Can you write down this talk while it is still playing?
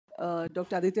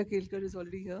Dr. Aditya Kelkar is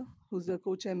already here, who's the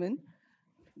co-chairman.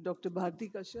 Dr.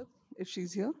 Bharti Kashyap, if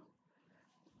she's here.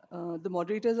 The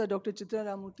moderators are Dr. Chitra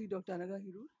Ramurthy, Dr. Anaga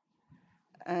Hirur,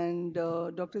 and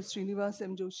Dr. Srinivas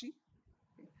M. Joshi.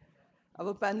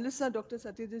 Our panelists are Dr.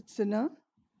 Satyajit Sinha,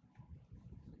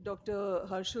 Dr.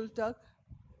 Harshul Tak,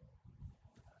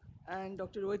 and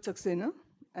Dr. Rohit Saxena.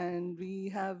 And we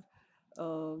have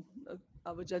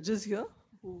our judges here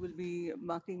who will be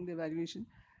marking the evaluation.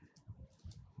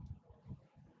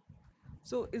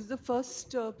 So is the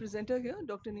first presenter here,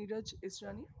 Dr. Neeraj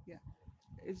Israni? Yeah,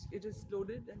 it is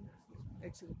loaded and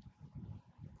excellent.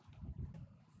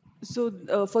 So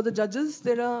for the judges,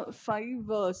 there are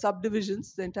 5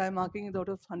 subdivisions. The entire marking is out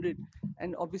of 100.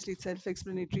 And obviously it's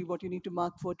self-explanatory what you need to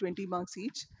mark for 20 marks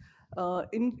each.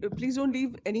 Please don't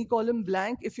leave any column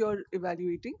blank if you're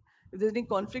evaluating. If there's any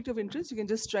conflict of interest, you can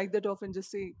just strike that off and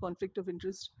just say conflict of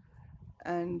interest.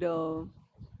 And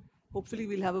hopefully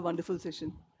we'll have a wonderful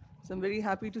session. So I'm very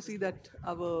happy to see that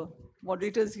our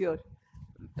moderators here.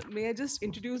 May I just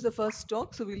introduce the first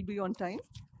talk so we'll be on time?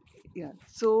 Yeah.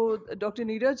 So Dr.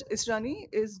 Neeraj Israni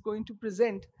is going to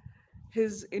present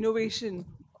his innovation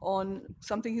on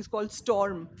something he's called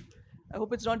STORM. I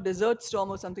hope it's not desert storm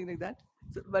or something like that,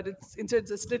 but instead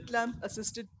it's a slit lamp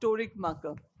assisted toric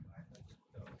marker.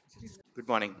 Good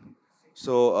morning.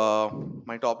 So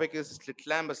my topic is slit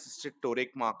lamp assisted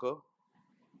toric marker.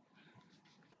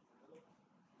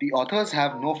 The authors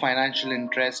have no financial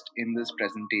interest in this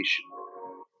presentation.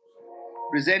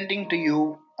 Presenting to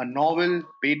you a novel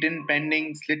patent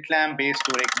pending slit lamp based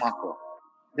toric marker.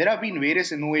 There have been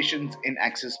various innovations in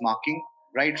axis marking,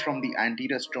 right from the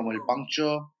anterior stromal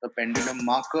puncture, the pendulum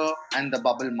marker, and the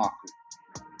bubble marker.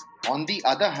 On the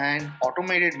other hand,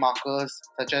 automated markers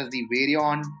such as the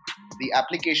Varion, the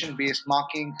application-based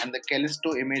marking, and the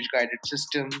Callisto image-guided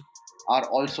system are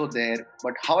also there,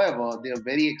 but however, they are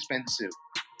very expensive.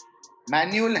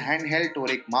 Manual handheld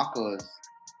toric markers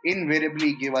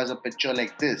invariably give us a picture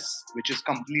like this, which is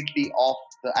completely off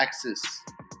the axis.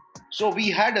 So we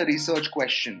had a research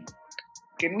question.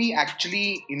 Can we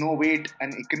actually innovate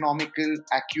an economical,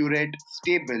 accurate,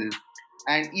 stable,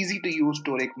 and easy to use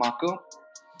toric marker?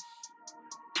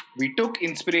 We took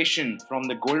inspiration from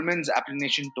the Goldman's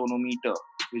applanation tonometer,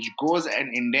 which goes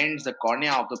and indents the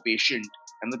cornea of the patient,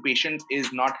 and the patient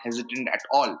is not hesitant at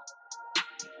all.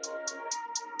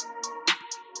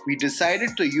 We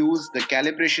decided to use the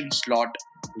calibration slot,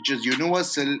 which is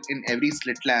universal in every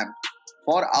slit lamp,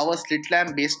 for our slit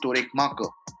lamp based toric marker.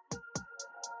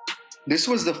 This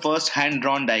was the first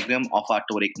hand-drawn diagram of our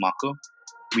toric marker.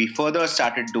 We further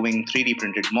started doing 3D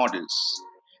printed models.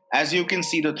 As you can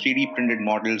see, the 3D printed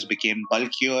models became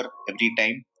bulkier every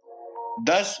time.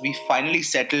 Thus, we finally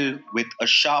settled with a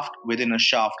shaft within a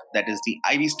shaft, that is the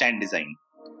IV stand design.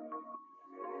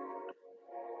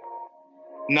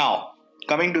 Now,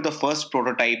 coming to the first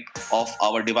prototype of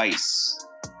our device.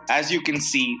 As you can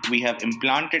see, we have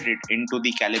implanted it into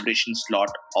the calibration slot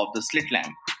of the slit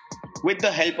lamp. With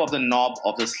the help of the knob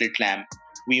of the slit lamp,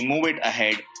 we move it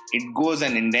ahead. It goes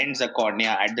and indents the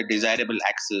cornea at the desirable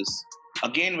axis.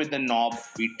 Again, with the knob,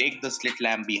 we take the slit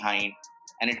lamp behind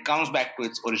and it comes back to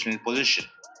its original position.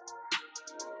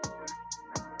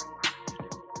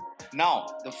 Now,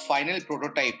 the final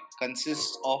prototype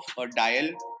consists of a dial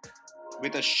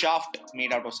with a shaft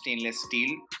made out of stainless steel.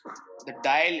 The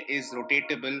dial is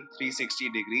rotatable 360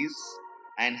 degrees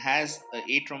and has an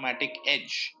achromatic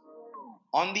edge.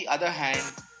 On the other hand,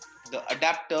 the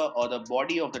adapter or the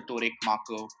body of the toric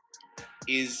marker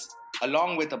is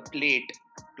along with a plate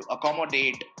to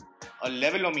accommodate a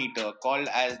levelometer called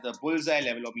as the bullseye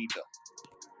levelometer.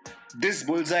 This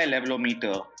bullseye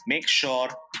levelometer makes sure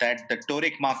that the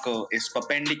toric marker is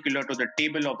perpendicular to the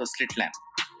table of the slit lamp.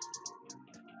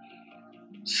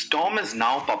 STORM is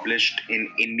now published in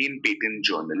Indian Patent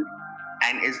Journal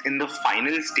and is in the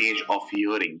final stage of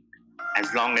hearing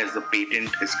as long as the patent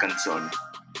is concerned.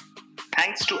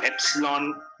 Thanks to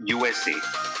Epsilon USA,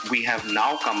 we have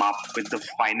now come up with the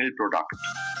final product.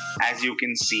 As you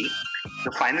can see,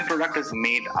 the final product is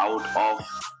made out of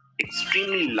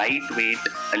extremely lightweight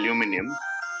aluminum,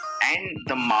 and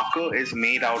the marker is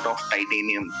made out of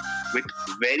titanium with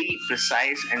very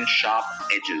precise and sharp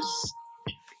edges.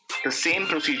 The same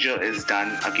procedure is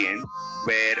done again,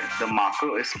 where the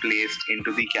marker is placed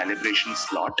into the calibration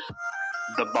slot.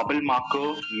 The bubble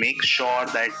marker makes sure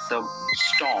that the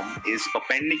STORM is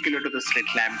perpendicular to the slit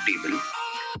lamp table.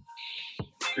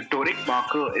 The toric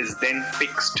marker is then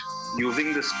fixed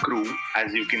using the screw,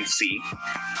 as you can see,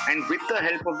 and with the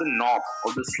help of the knob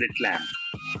of the slit lamp,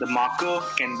 the marker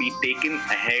can be taken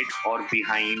ahead or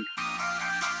behind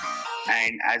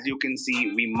And as you can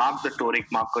see, we mark the toric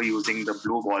marker using the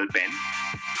blue ball pen,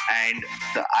 and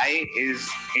the eye is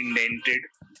indented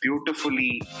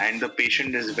beautifully, and the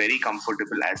patient is very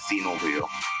comfortable as seen over here.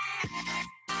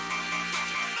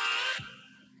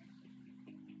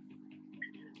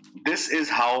 This is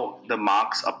how the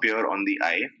marks appear on the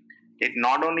eye. It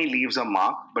not only leaves a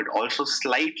mark but also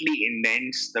slightly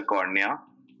indents the cornea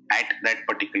at that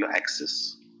particular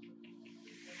axis.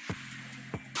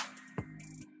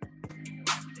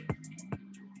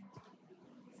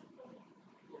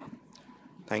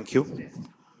 Thank you.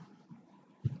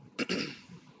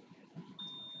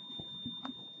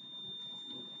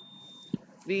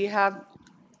 We have,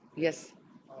 yes.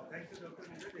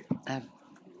 I have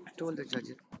told the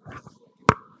judges.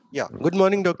 Yeah, good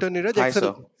morning, Dr. Neeraj. Hi,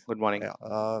 sir. Good morning.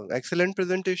 Excellent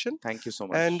presentation. Thank you so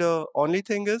much. And only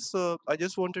thing is, I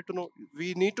just wanted to know,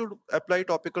 we need to apply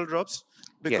topical drops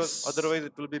because Yes. otherwise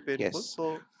it will be painful. Yes.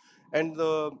 So, and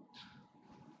the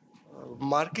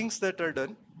markings that are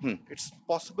done, it's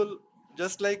possible,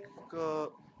 just like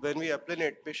when we apply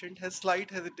net, patient has slight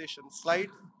hesitation, slight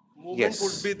movement Yes.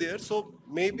 would be there. So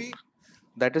maybe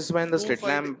That is when the Two slit five-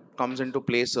 lamp comes into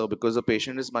play, sir, because the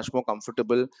patient is much more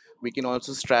comfortable. We can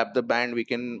also strap the band. We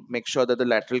can make sure that the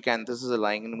lateral canthus is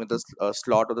aligning with the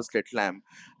slot of the slit lamp.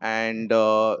 And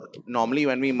normally,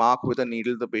 when we mark with a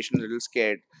needle, the patient is a little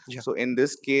scared. Yeah. So in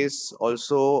this case,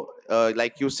 also,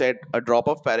 like you said, a drop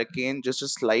of paracaine, just a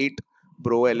slight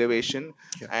brow elevation,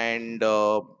 Yeah. and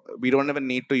we don't even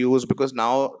need to use, because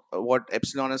now what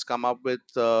Epsilon has come up with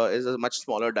is a much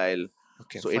smaller dial.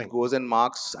 Okay, So fine. it goes and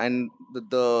marks, and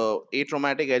the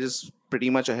atraumatic edge is pretty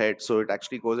much ahead. So it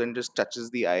actually goes and just touches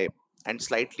the eye and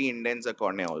slightly indents the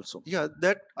cornea also. Yeah,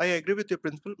 that I agree with your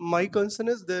principle. My concern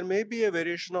is there may be a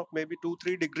variation of maybe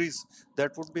 2-3 degrees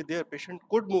that would be there. Patient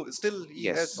could move. Still, he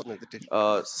has Yes. some hesitation.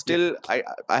 Still, I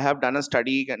have done a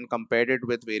study and compared it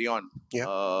with Varion.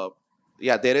 Yeah.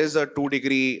 Yeah, there is a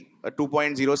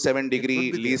 2.07 degree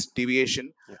be there. least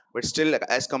deviation, Yeah. but still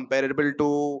as comparable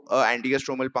to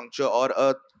anti-stromal puncture or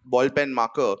a ball pen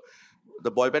marker. The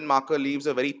ball pen marker leaves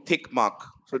a very thick mark,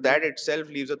 so that itself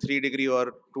leaves a 3 degree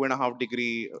or 2.5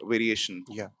 degree variation.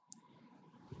 Yeah.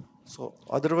 So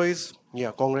otherwise,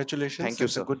 yeah, congratulations. Thank you,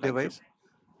 It's sir. a good Thank you. device.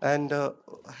 And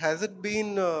has it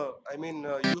been?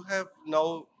 You have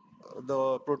now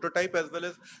the prototype as well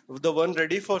as the one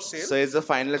ready for sale. So it's the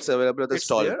final. It's available at the It's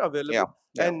stall. there available. Yeah.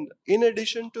 Yeah. And in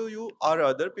addition to you, are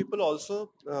other people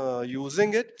also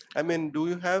using it? I mean, do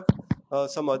you have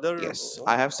some other Yes,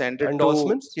 I have sent it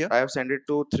endorsements? to. Yeah. I have sent it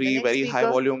to 3 next very speaker.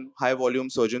 high volume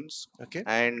surgeons. Okay.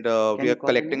 And Can we you are call the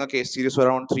collecting name? a case series for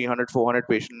around 300-400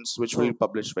 patients, which will So- be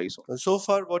published very soon. So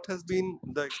far, what has been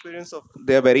the experience of?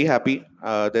 They are very happy.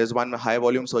 There's one high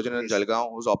volume surgeon in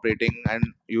Jalgaon who's operating and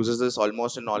uses this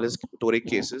almost in all his toric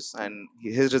cases, and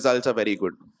his results are very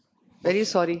good. Very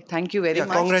sorry. Thank you very Yeah,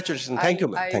 much. congratulations. Thank you,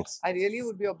 ma'am. Thanks. I really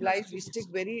would be obliged. We stick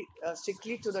very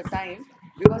strictly to the time,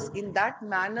 because in that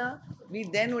manner, we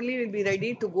then only will be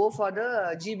ready to go for the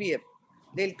GBM.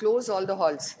 They'll close all the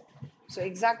halls. So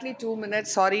exactly 2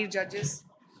 minutes. Sorry, judges.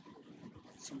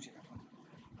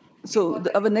 So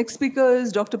our next speaker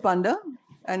is Dr. Panda,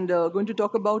 and going to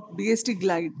talk about BST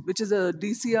Glide, which is a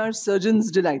DCR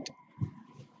surgeon's delight.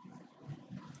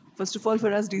 First of all,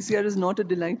 for us, DCR is not a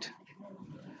delight,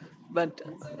 but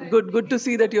good to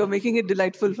see that you're making it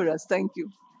delightful for us. Thank you.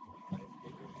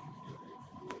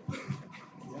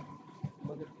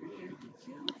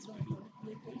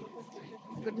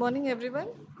 Good morning, everyone.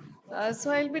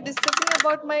 So I'll be discussing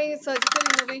about my surgical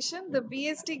innovation, the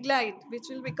BST Glide, which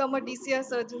will become a DCR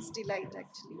surgeon's delight,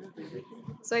 actually.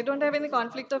 So I don't have any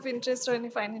conflict of interest or any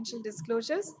financial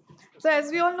disclosures. So as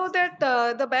we all know that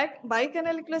the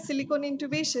bicanalicular silicone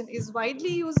intubation is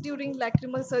widely used during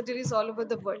lacrimal surgeries all over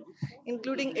the world,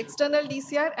 including external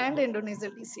DCR and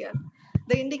endonasal DCR.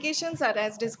 The indications are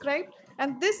as described,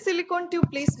 and this silicone tube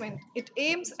placement, it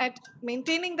aims at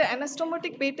maintaining the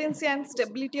anastomotic patency and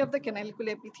stability of the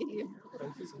canalicular epithelium.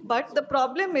 But the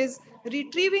problem is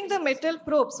retrieving the metal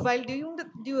probes while doing the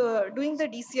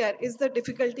DCR is the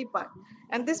difficulty part,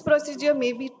 and this procedure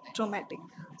may be traumatic.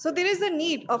 So there is a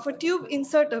need of a tube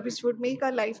inserter which would make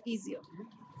our life easier.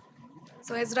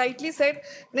 So as rightly said,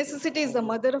 necessity is the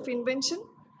mother of invention.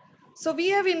 So we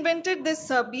have invented this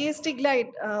BST glide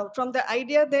from the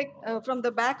idea that from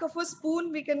the back of a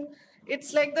spoon,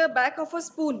 it's like the back of a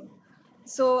spoon.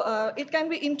 So it can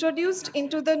be introduced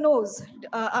into the nose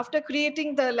after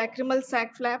creating the lacrimal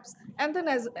sac flaps and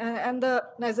the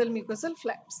nasal mucosal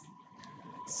flaps.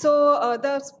 So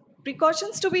the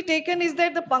precautions to be taken is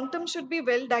that the punctum should be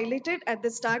well dilated at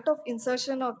the start of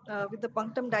insertion with the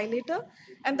punctum dilator,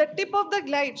 and the tip of the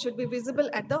glide should be visible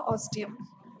at the ostium.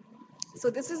 So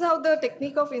this is how the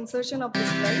technique of insertion of this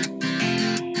slide.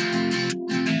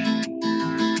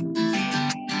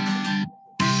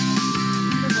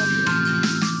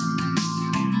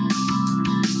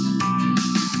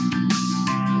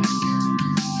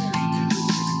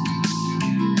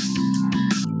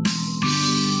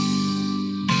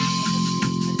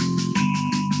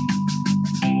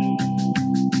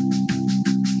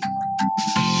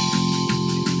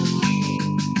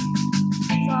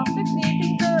 So after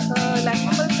creating the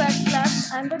lacrimal sac flap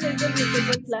and the nasal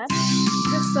mucosal flap,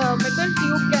 this metal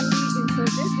tube can be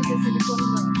inserted with a silicone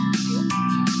tube.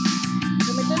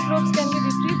 The metal probes can be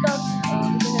retrieved out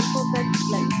with the help of that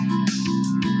slide.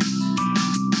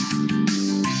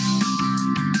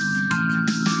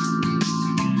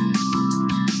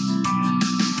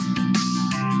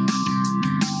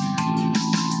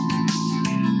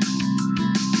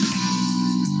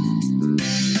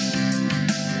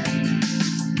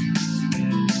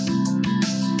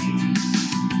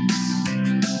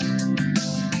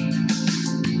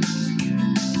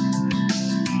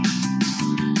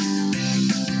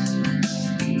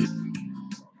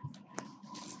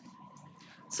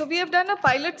 So we have done a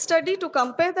pilot study to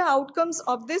compare the outcomes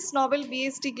of this novel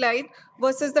BST glide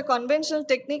versus the conventional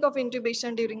technique of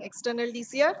intubation during external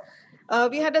DCR.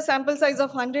 We had a sample size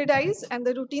of 100 eyes and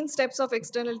the routine steps of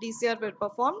external DCR were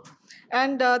performed.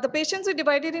 And the patients were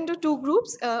divided into two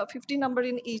groups, 50 number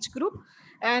in each group.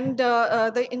 And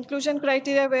the inclusion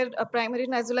criteria were a primary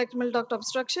nasolacrimal duct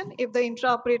obstruction if the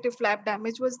intraoperative flap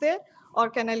damage was there,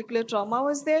 or canalicular trauma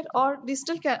was there, or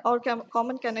distal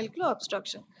common canalicular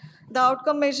obstruction. The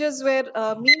outcome measures were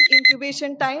mean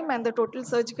intubation time and the total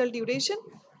surgical duration,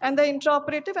 and the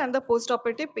intraoperative and the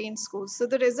postoperative pain scores. So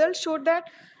the results showed that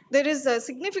there is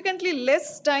significantly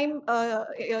less time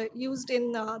used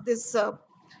in this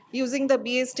using the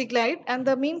BST glide, and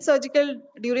the mean surgical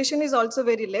duration is also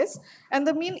very less, and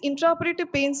the mean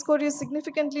intraoperative pain score is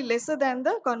significantly lesser than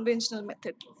the conventional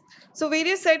method. So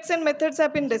various sets and methods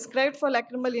have been described for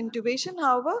lacrimal intubation.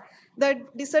 However, the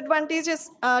disadvantages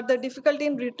are the difficulty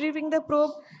in retrieving the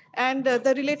probe and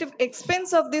the relative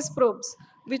expense of these probes,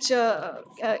 which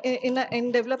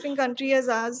in developing countries as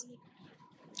ours.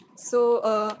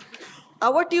 So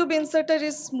our tube inserter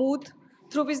is smooth,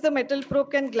 through which the metal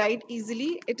probe can glide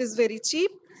easily. It is very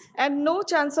cheap and no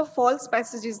chance of false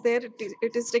passage is there.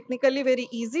 It is technically very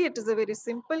easy. It is a very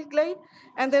simple glide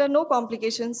and there are no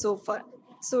complications so far.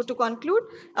 So to conclude,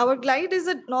 our glide is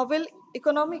a novel,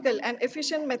 economical and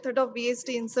efficient method of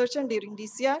BST insertion during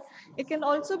DCR. It can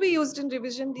also be used in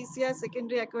revision DCR,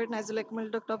 secondary acquired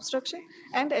nasolacrimal duct obstruction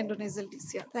and endonasal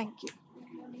DCR. Thank you.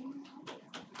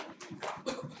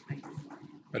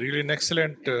 Really an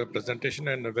excellent presentation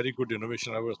and a very good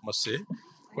innovation, I must say.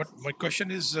 But my question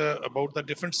is about the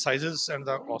different sizes and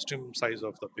the ostium size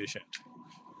of the patient.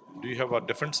 Do you have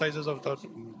different sizes of the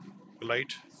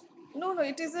light? No,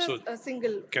 it is a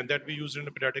single. Can that be used in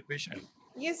a pediatric patient?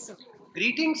 Yes, sir.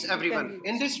 Greetings everyone.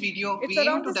 In this video, It's we aim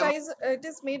around to the size. It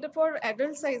is made for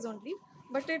adult size only,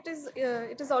 but it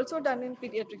is also done in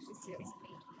pediatric DCRs.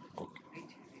 Okay.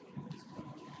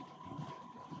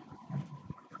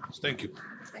 Thank you.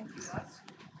 Thank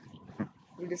you.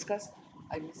 We discussed?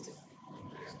 I missed it.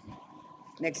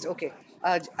 Next, okay.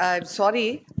 I'm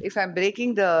sorry if I'm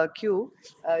breaking the queue.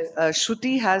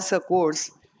 Shruti has a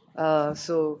course,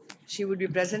 so she would be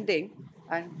presenting.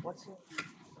 And what's your?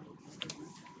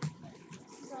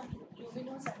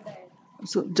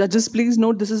 So judges, please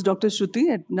note this is Dr. Shruti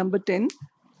at number 10.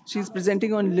 She's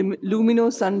presenting on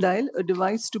Lumino Sundial, a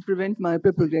device to prevent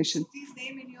myopia progression. Shruti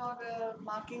name in your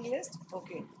marking list?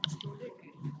 Okay.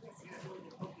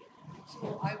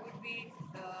 So I would be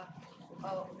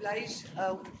obliged.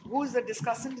 Who is the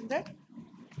discussant in that?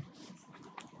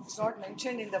 It's not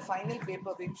mentioned in the final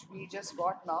paper which we just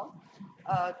got now.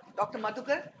 Dr.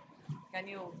 Madhukar, can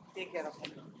you take care of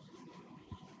it?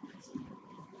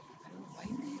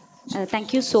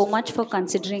 Thank you so much for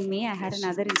considering me. I had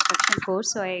another inspection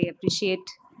course, so I appreciate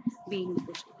being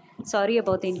pushed. Sorry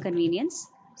about the inconvenience.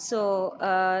 So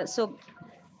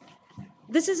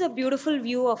this is a beautiful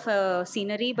view of a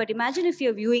scenery, but imagine if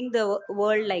you're viewing the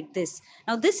world like this.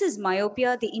 Now, this is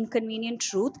myopia, the inconvenient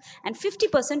truth, and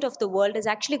 50% of the world is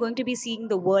actually going to be seeing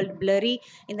the world blurry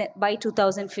by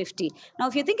 2050. Now,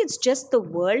 if you think it's just the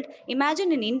world,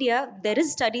 imagine in India, there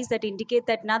is studies that indicate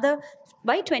that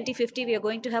by 2050, we are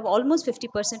going to have almost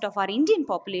 50% of our Indian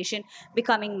population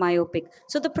becoming myopic.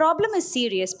 So the problem is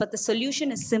serious, but the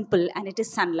solution is simple, and it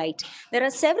is sunlight. There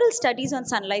are several studies on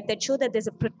sunlight that show that there's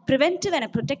a preventive and a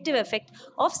protective effect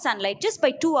of sunlight just by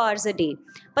 2 hours a day.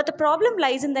 But the problem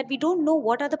lies in that we don't know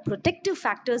what are the protective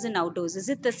factors in outdoors. Is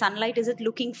it the sunlight? Is it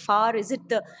looking far? Is it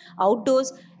the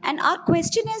outdoors? And our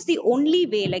question is the only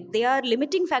way, like they are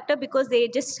limiting factor because they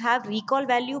just have recall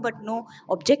value but no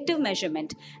objective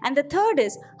measurement. And the third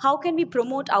is, how can we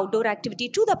promote outdoor activity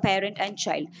to the parent and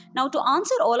child? Now, to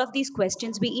answer all of these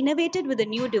questions, we innovated with a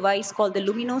new device called the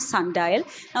Lumino Sundial.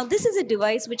 Now, this is a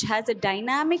device which has a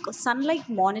dynamic sunlight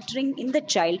monitoring in the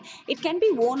child. It can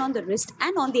be worn on the wrist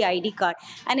and on the ID card,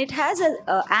 and it has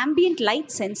a ambient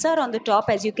light sensor on the top,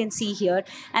 as you can see here.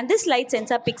 And this light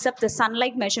sensor picks up the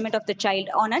sunlight measurement of the child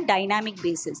on a dynamic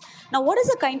basis. Now, what is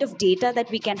the kind of data that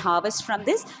we can harvest from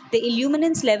this? The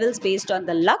illuminance levels based on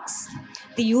the lux,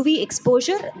 the UV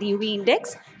exposure, the UV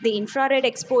index, the infrared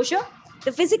exposure,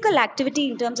 the physical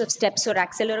activity in terms of steps or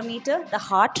accelerometer, the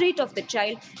heart rate of the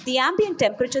child, the ambient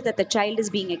temperature that the child is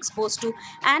being exposed to,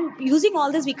 and using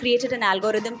all this, we created an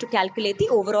algorithm to calculate the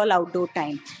overall outdoor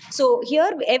time. So here,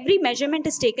 every measurement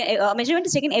is taken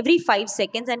every 5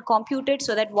 seconds and computed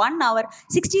so that 1 hour,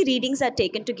 60 readings are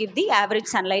taken to give the average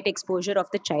sunlight exposure of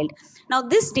the child. Now,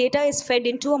 this data is fed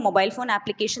into a mobile phone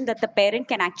application that the parent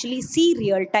can actually see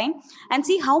real time and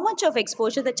see how much of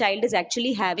exposure the child is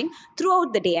actually having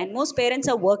throughout the day. And most parents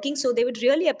are working, so they would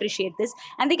really appreciate this,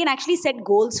 and they can actually set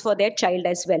goals for their child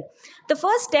as well. The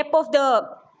first step of the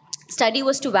study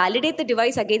was to validate the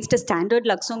device against a standard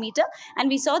luxometer, and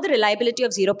we saw the reliability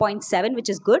of 0.7, which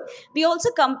is good. We also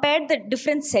compared the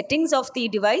different settings of the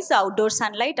device: outdoor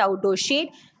sunlight, outdoor shade,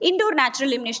 indoor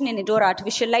natural illumination, and indoor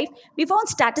artificial light. We found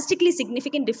statistically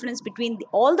significant difference between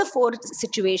all the 4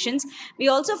 situations. We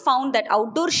also found that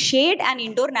outdoor shade and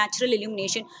indoor natural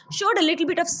illumination showed a little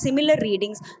bit of similar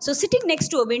readings. So sitting next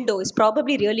to a window is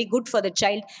probably really good for the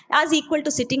child, as equal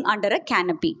to sitting under a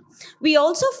canopy. We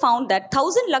also found that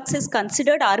 1000 lux is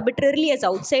considered arbitrarily as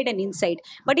outside and inside.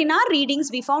 But in our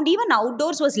readings, we found even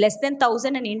outdoors was less than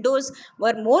 1000 and indoors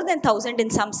were more than 1000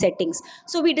 in some settings.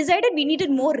 So we decided we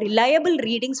needed more reliable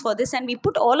readings for this, and we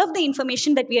put all of the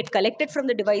information that we had collected from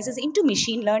the devices into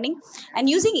machine learning. And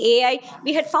using AI,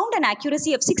 we had found an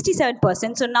accuracy of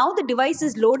 67%. So now the device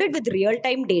is loaded with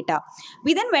real-time data.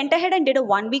 We then went ahead and did a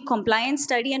 1-week compliance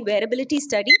study and wearability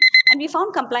study, and we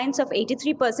found compliance of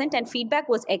 83%, and feedback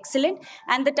was excellent.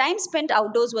 And the time spent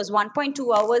outdoors was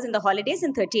 1.2 hours in the holidays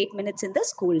and 38 minutes in the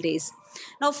school days.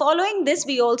 Now, following this,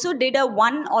 we also did a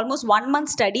almost 1 month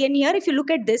study. And here, if you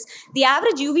look at this, the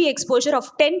average UV exposure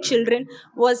of 10 children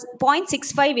was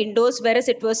 0.65 indoors, whereas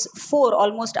it was 4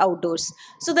 almost outdoors.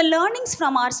 So the learnings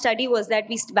from our study was that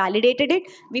we validated it.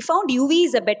 We found UV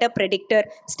is a better predictor.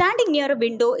 Standing near a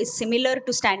window is similar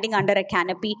to standing under a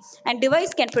canopy, and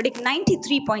device can predict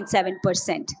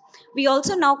 93.7%. We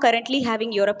also now currently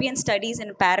having European studies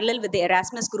in parallel with the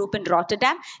Erasmus group in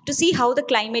Rotterdam to see how the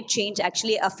climate change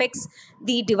actually affects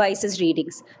the device's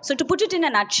readings. So to put it in a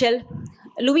nutshell,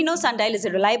 Lumino Sundial is a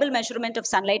reliable measurement of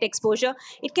sunlight exposure.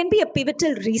 It can be a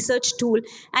pivotal research tool,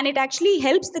 and it actually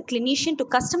helps the clinician to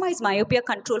customize myopia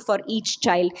control for each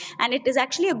child. And it is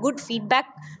actually a good feedback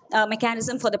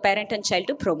mechanism for the parent and child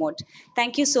to promote.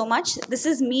 Thank you so much. This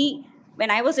is me when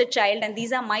I was a child, and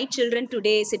these are my children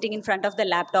today sitting in front of the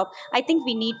laptop. I think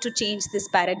we need to change this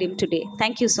paradigm today.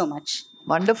 Thank you so much.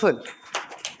 Wonderful.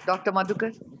 Dr.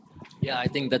 Madhukar? Yeah, I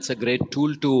think that's a great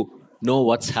tool to know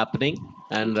what's happening.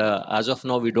 And as of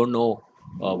now, we don't know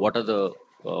what are the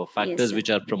factors which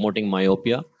are promoting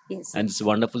myopia. Yes. And it's a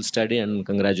wonderful study, and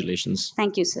congratulations.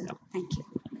 Thank you, sir. Thank you.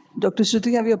 Dr.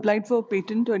 Shruti, have you applied for a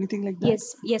patent or anything like that?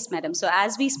 Yes, madam. So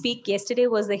as we speak, yesterday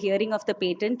was the hearing of the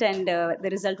patent, and the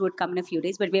result would come in a few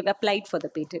days, but we have applied for the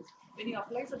patent. When you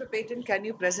apply for the patent, can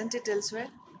you present it elsewhere?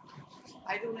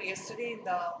 I don't know, yesterday in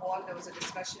the hall there was a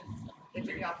discussion that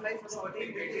when you apply for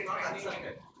something,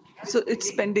 So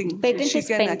it's pending. Patent she is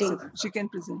can pending. She can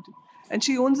present it. And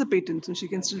she owns the patent, so she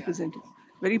can still present it.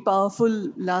 Very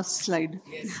powerful last slide.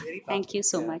 yes, very fast. Thank you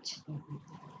so much.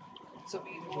 So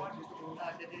we want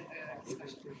the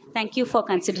discussion. Thank you for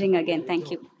considering again.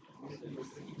 Thank you.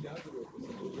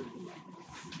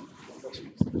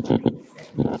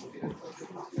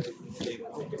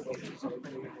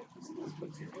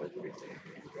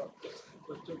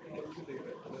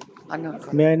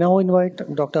 May I now invite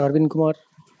Dr. Arvind Kumar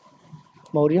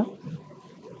Maurya?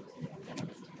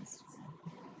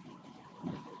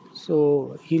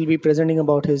 So he'll be presenting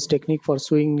about his technique for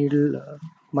sewing needle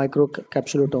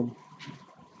microcapsulotome.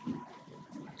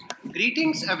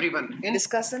 Greetings, everyone.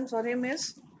 Discussion for him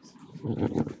is?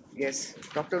 Yes,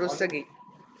 Dr. Rustagi.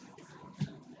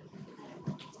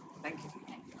 Thank you.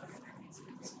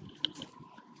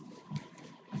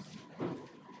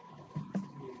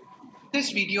 In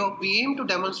this video, we aim to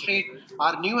demonstrate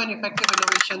our new and effective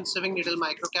innovation, sewing needle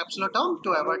microcapsulotome,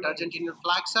 to avoid argentinal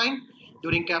flag sign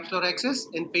during capsulorhexis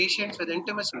in patients with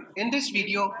intimacy. In this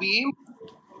video, we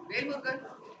aim...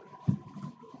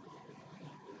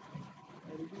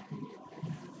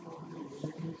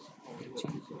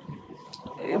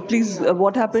 Please,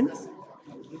 what happened?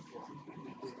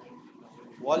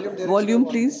 Volume,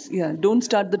 please. Yeah, don't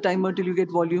start the timer till you get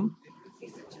volume.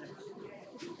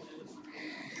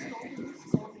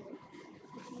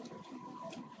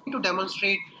 To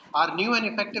demonstrate our new and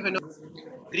effective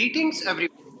greetings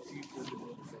everyone.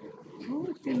 Oh,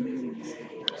 it can be.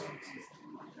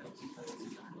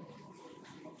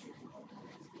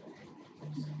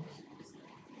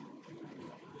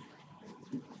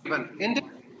 In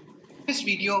this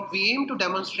video, we aim to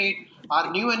demonstrate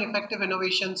our new and effective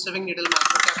innovation sieving needle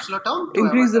microcapsulotomy to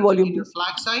Increase the volume, please.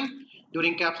 flag sign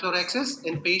during capsulorhexis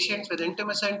in patients with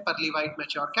intumescent pearly white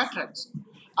mature cataracts.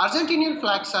 Argentinian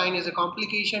flag sign is a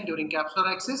complication during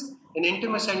capsulorhexis in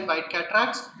intumescent white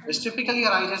cataracts, which typically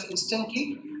arises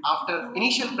instantly after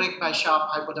initial prick by sharp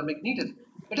hypodermic needle.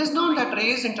 It is known that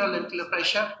raised intralenticule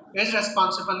pressure is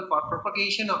responsible for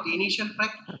propagation of the initial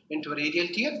prick into a radial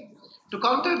tear. To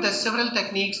counter this, several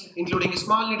techniques, including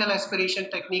small needle aspiration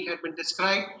technique, had been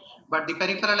described, but the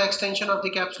peripheral extension of the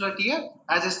capsular tear,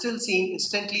 as is still seen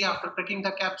instantly after pricking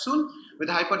the capsule with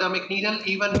hypodermic needle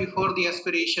even before the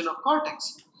aspiration of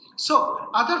cortex. So,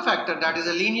 other factor, that is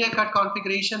a linear cut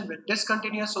configuration with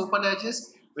discontinuous open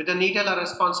edges with the needle, are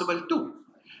responsible too.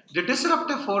 The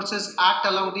disruptive forces act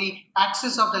along the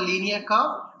axis of the linear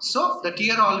curve, so the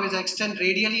tear always extends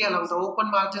radially along the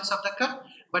open margins of the cut,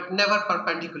 but never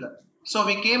perpendicular. So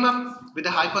we came up with a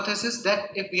hypothesis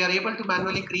that if we are able to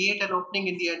manually create an opening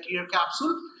in the anterior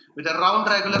capsule with a round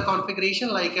regular configuration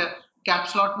like a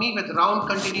capsulotomy with round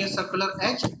continuous circular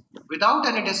edge without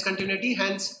any discontinuity,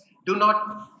 hence do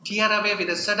not tear away with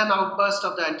a sudden outburst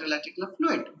of the intralenticular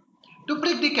fluid. To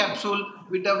prick the capsule,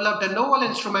 we developed a novel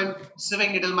instrument,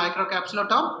 sieving needle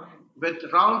microcapsulotomy, with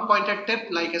round pointed tip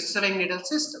like a sieving needle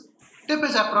system. Tip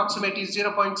is approximately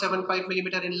 0.75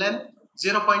 mm in length,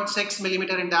 0.6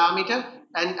 mm in diameter,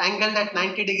 and angled at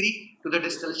 90 degrees to the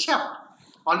distal shaft.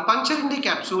 On puncturing the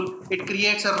capsule, it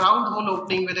creates a round hole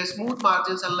opening with a smooth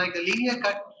margins, unlike the linear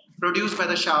cut produced by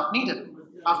the sharp needle.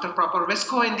 After proper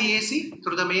visco in the AC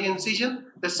through the main incision,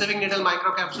 the sieving needle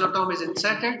microcapsulotomy is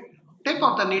inserted. Tip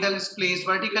of the needle is placed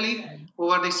vertically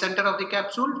over the center of the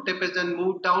capsule. Tip is then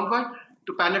moved downward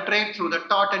to penetrate through the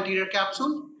taut anterior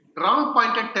capsule. Round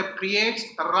pointed tip creates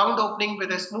a round opening with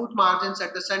a smooth margins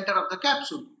at the center of the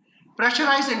capsule.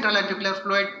 Pressurized intralenticular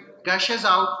fluid gushes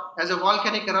out as a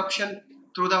volcanic eruption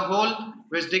through the hole,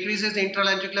 which decreases the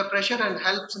intralenticular pressure and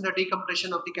helps in the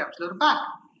decompression of the capsular bag.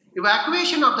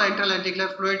 Evacuation of the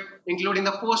intralenticular fluid, including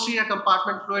the posterior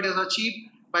compartment fluid, is achieved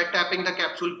by tapping the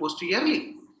capsule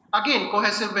posteriorly. Again,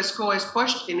 cohesive visco is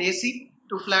pushed in AC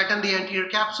to flatten the anterior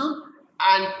capsule,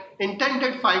 and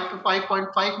intended 5 to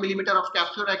 5.5 mm of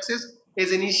capsulorhexis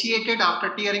is initiated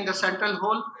after tearing the central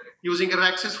hole using a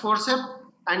rhexis forceps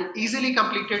and easily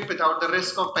completed without the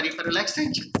risk of peripheral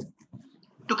extension.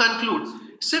 To conclude,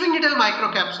 sieving needle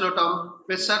microcapsulotomy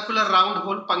with circular round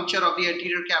hole puncture of the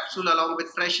anterior capsule along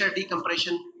with pressure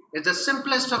decompression is the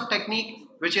simplest of technique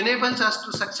which enables us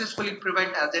to successfully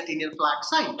prevent Argentinian flag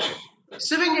sign.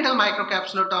 Sieving needle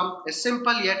microcapsulotomy is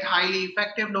simple yet highly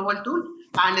effective novel tool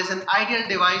and is an ideal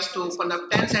device to open up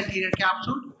dense anterior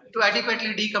capsule to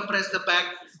adequately decompress the bag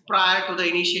prior to the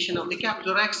initiation of the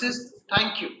capsulorhexis.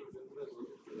 Thank you.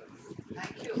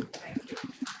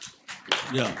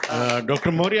 Yeah,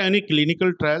 Dr. Moria, any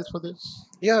clinical trials for this?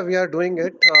 Yeah, we are doing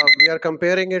it. We are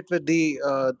comparing it with the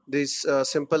this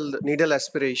simple needle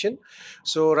aspiration.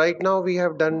 So right now we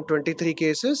have done 23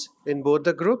 cases in both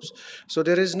the groups. So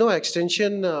there is no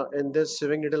extension in this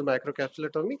sieving needle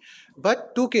microcapsulotomy,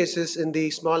 but 2 cases in the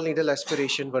small needle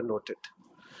aspiration were noted.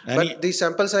 But the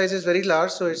sample size is very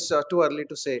large, so it's too early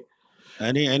to say.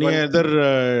 Any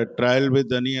other trial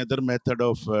with any other method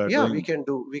of yeah, doing?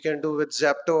 we can do with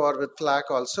Zapto or with FLAC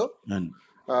also.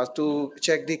 To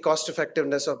check the cost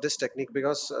effectiveness of this technique,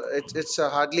 because it's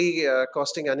hardly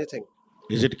costing anything.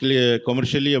 Is it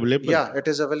commercially available? Yeah, it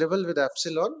is available with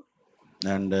Epsilon.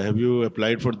 And have you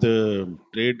applied for the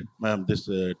trade, this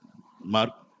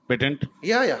mark patent?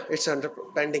 Yeah, it's under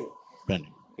pending.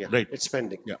 Pending. Yeah, right. It's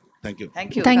pending. Yeah, thank you.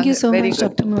 Thank you. Thank you so Very much,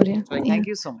 good. Dr. Moria. Thank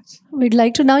you so much. We'd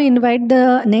like to now invite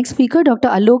the next speaker, Dr.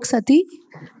 Alok Sati.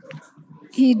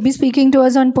 He'd be speaking to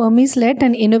us on PermiSlet,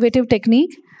 an innovative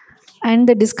technique. And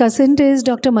the discussant is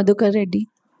Dr. Madhukar Reddy.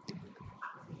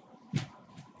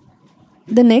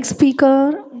 The next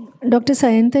speaker, Dr.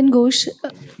 Sayantan Ghosh.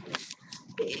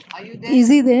 Are you there? Is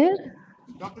he there?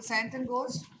 Dr. Sayantan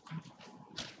Ghosh?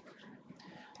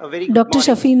 A very good Dr.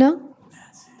 morning. Shafina.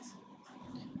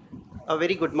 A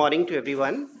very good morning to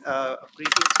everyone.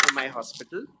 Greetings from my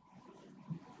hospital.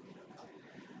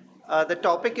 The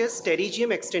topic is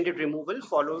pterygium extended removal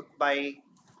followed by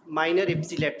minor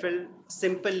ipsilateral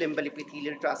simple limbal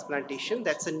epithelial transplantation.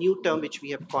 That's a new term which we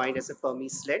have coined as a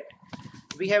PermeSLET.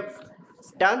 We have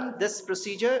done this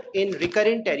procedure in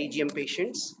recurrent pterygium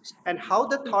patients, and how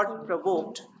the thought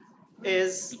provoked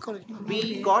is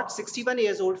we got 61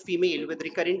 years old female with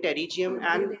recurrent pterygium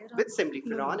and with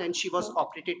semliferon, and she was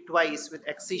operated twice with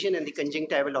excision and the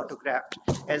conjunctival autograft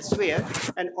elsewhere,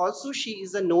 and also she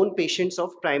is a known patient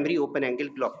of primary open angle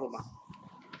glaucoma.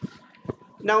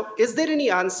 Now, is there any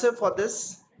answer for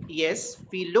this? Yes,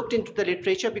 we looked into the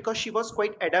literature because she was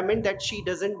quite adamant that she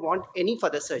doesn't want any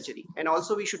further surgery. And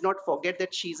also we should not forget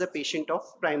that she's a patient of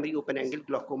primary open angle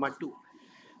glaucoma too.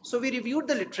 So we reviewed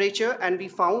the literature and we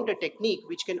found a technique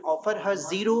which can offer her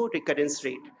zero recurrence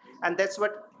rate. And that's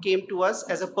what came to us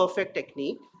as a perfect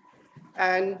technique.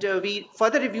 And we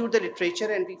further reviewed the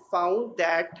literature and we found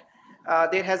that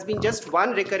there has been just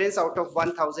one recurrence out of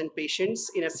 1,000 patients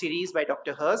in a series by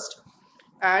Dr. Hurst.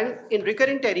 And in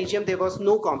recurrent pterygium, there was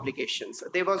no complications.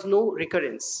 There was no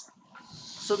recurrence.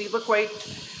 So we were quite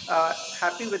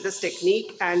happy with this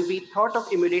technique and we thought of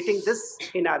emulating this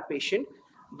in our patient.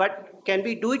 But can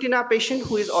we do it in our patient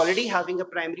who is already having a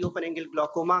primary open angle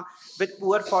glaucoma with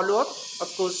poor follow-up?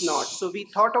 Of course not. So we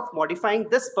thought of modifying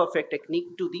this perfect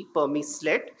technique to the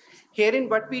PermeSLET. Herein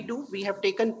what we do, we have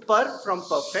taken per from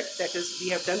perfect, that is we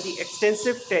have done the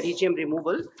extensive pterygium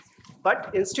removal,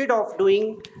 but instead of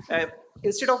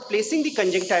placing the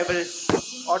conjunctival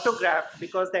autograft,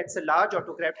 because that's a large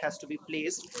autograft has to be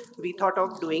placed, we thought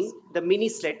of doing the mini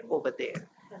slit over there.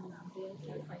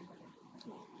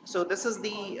 So this is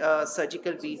the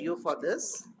surgical video for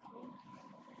this.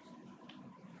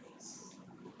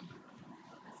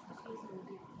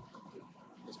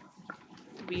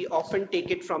 We often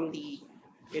take it from the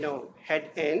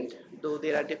head end, though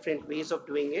there are different ways of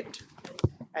doing it.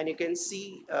 And you can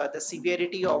see the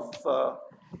severity of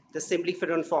the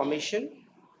semliferon formation.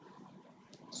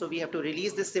 So we have to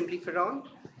release the semliferon,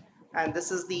 and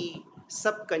this is the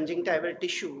subconjunctival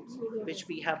tissue which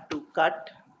we have to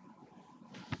cut.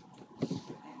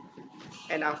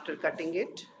 And after cutting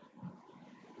it,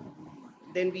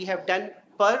 then we have done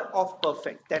per of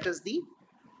perfect, that is the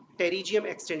pterygium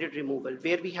extended removal,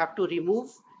 where we have to remove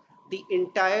the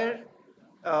entire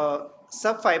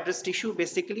subfibrous tissue.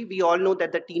 Basically, we all know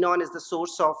that the tenon is the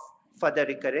source of further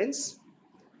recurrence.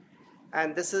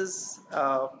 And this is,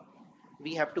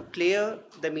 we have to clear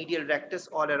the medial rectus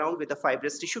all around with the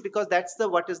fibrous tissue, because that's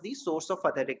what is the source of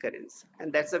further recurrence.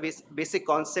 And that's the basic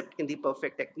concept in the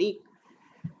perfect technique.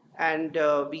 And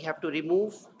we have to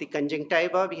remove the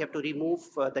conjunctiva, we have to remove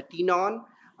the tenon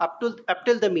up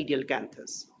till the medial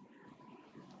canthus.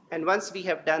 And once we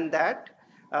have done that,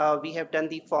 we have done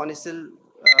the fornicel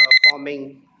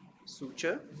forming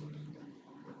suture.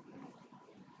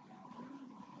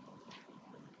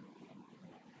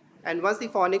 And once the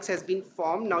fornix has been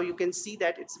formed, now you can see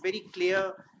that it's very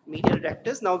clear medial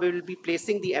rectus. Now we will be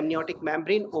placing the amniotic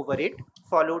membrane over it,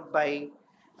 followed by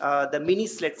the mini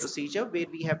slit procedure, where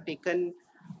we have taken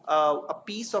a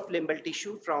piece of limbal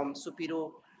tissue from superior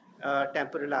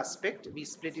temporal aspect. We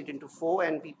split it into 4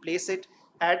 and we place it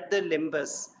at the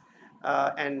limbus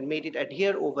and made it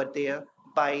adhere over there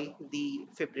by the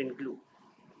fibrin glue.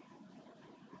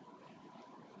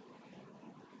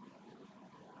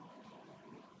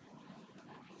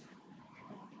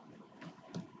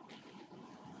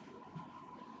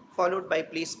 Followed by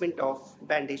placement of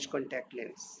bandage contact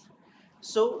lens.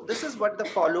 So this is what the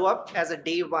follow-up as a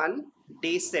day 1,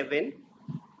 day 7,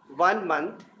 1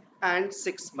 month and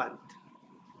 6 month.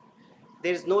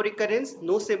 There is no recurrence,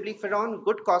 no semliferon,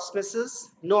 good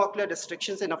cosmesis, no ocular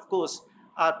restrictions, and of course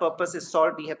our purpose is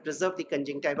solved. We have preserved the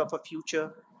conjunctiva for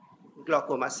future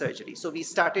glaucoma surgery. So we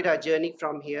started our journey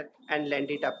from here and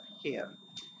landed up here.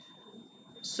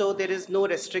 So there is no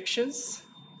restrictions.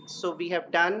 So we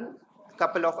have done a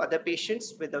couple of other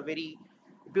patients with a very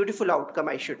beautiful outcome,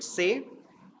 I should say.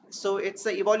 So it's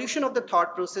the evolution of the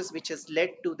thought process which has led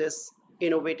to this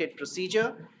innovative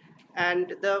procedure.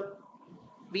 And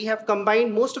we have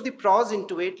combined most of the pros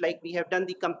into it, like we have done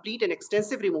the complete and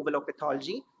extensive removal of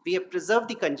pathology. We have preserved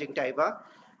the conjunctiva.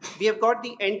 We have got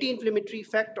the anti-inflammatory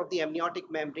effect of the amniotic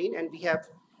membrane, and we have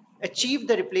achieved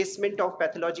the replacement of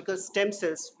pathological stem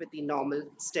cells with the normal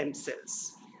stem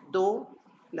cells. Though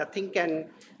nothing can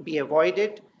be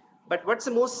avoided, but what's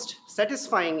the most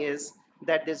satisfying is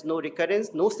that there's no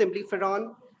recurrence, no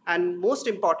semliferon, and most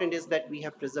important is that we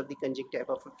have preserved the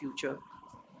conjunctiva for future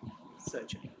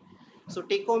surgery. So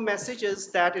take-home message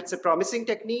is that it's a promising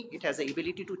technique. It has the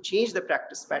ability to change the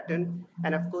practice pattern.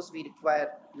 And of course, we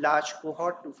require large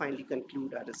cohort to finally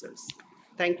conclude our results.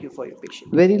 Thank you for your patience.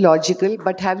 Very logical.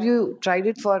 But have you tried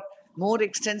it for more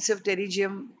extensive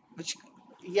pterygium, which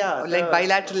Yeah. Or like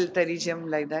bilateral pterygium,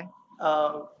 like that?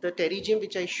 The pterygium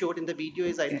which I showed in the video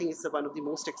is, I think, is one of the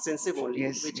most extensive only,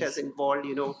 which has involved,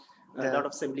 a lot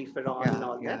of sembliferon and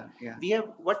all that. We have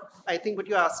what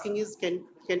you're asking is, can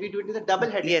we do it with a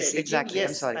double-headed Yes, pterygium? exactly. Yes,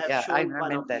 I'm sorry. I have Yeah, I shown one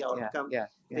meant of the that. outcome. Yeah.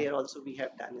 There also we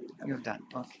have done. You've done.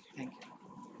 Okay, thank you.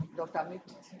 Dr. Amit?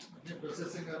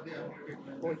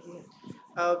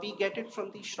 We get it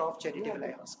from the Shroff Charitable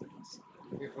Eye Hospitals.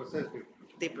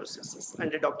 They process this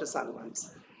under Dr.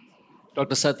 Sangwan's.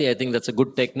 Dr. Sati, I think that's a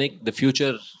good technique. The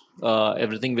future,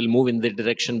 everything will move in that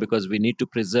direction because we need to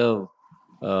preserve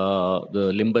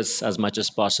the limbus as much as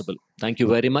possible. Thank you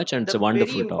very much, and it's a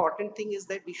wonderful very talk. important thing is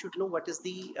that we should know what is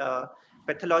the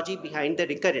pathology behind the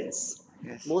recurrence.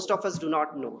 Yes. Most of us do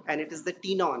not know, and it is the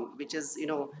tenon which is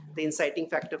the inciting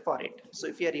factor for it. So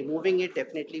if we are removing it,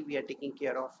 definitely we are taking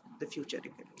care of the future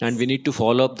recurrence. And we need to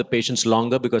follow up the patients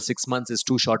longer because 6 months is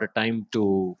too short a time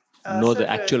to know the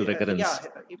actual recurrence.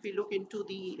 Yeah, if we look into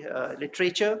the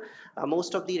literature,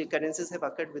 most of the recurrences have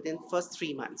occurred within first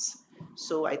 3 months.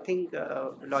 So I think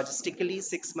logistically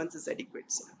 6 months is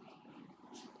adequate, sir.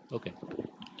 Okay.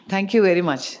 Thank you very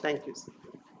much. Thank you, sir.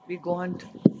 We go on.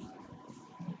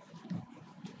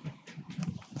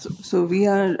 So we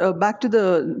are back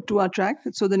to our track.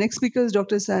 So the next speaker is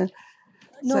Dr.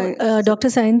 Dr.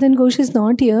 Sayantan Ghosh is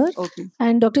not here. Okay.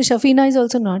 And Dr. Shafina is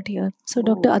also not here. So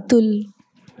Dr. Atul.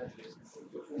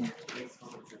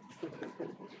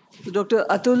 So Dr.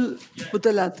 Atul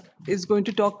Putalat is going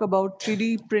to talk about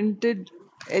 3D printed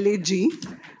LAG,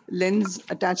 lens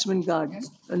attachment guard,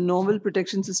 a novel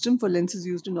protection system for lenses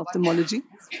used in ophthalmology.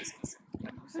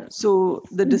 So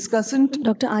the discussant,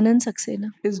 Dr. Anand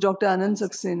Saxena, is Dr. Anand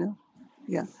Saxena.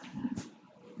 Yeah.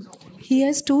 He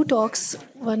has 2 talks,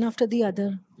 one after the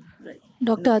other.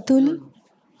 Dr. Atul.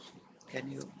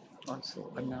 Can you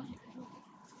also announce?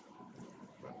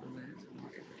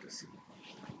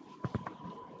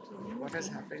 What has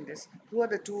happened is, who are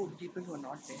the 2 people who are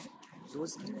not there?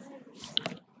 Those two.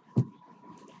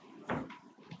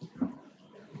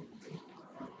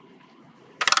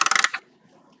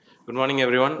 Good morning,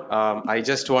 everyone. I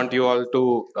just want you all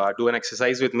to do an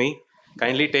exercise with me.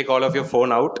 Kindly take all of your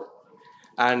phone out.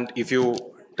 And if you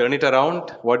turn it around,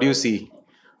 what do you see?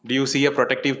 Do you see a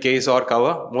protective case or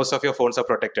cover? Most of your phones are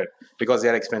protected because they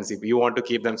are expensive. You want to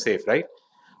keep them safe, right?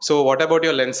 So what about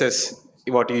your lenses?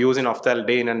 What you use in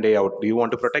ophthalmology day in and day out? Do you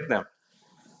want to protect them?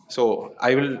 So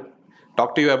I will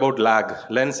talk to you about LAG,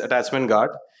 Lens Attachment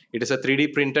Guard. It is a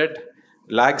 3D printed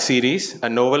LAG series, a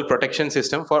novel protection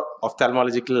system for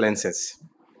ophthalmological lenses.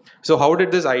 So how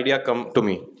did this idea come to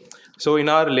me? So in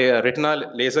our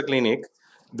retina laser clinic,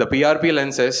 the PRP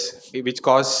lenses, which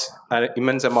cost an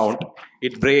immense amount,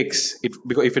 it breaks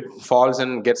because if it falls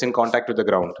and gets in contact with the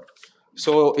ground.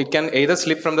 So it can either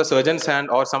slip from the surgeon's hand,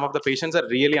 or some of the patients are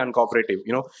really uncooperative.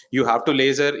 You have to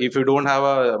laser. If you don't have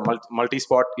a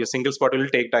multi-spot, your single spot will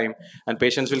take time, and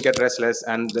patients will get restless,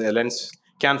 and the lens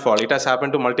can fall. It has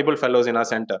happened to multiple fellows in our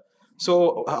center.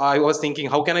 So I was thinking,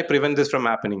 how can I prevent this from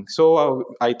happening? So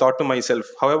I thought to myself,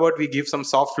 how about we give some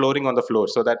soft flooring on the floor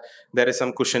so that there is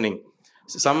some cushioning.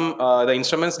 The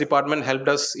instruments department helped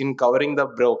us in covering the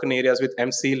broken areas with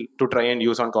M-seal to try and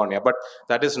use on cornea, but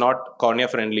that is not cornea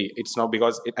friendly. It's not,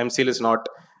 because M-seal is not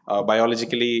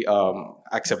biologically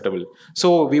acceptable.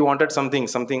 So we wanted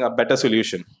a better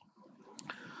solution.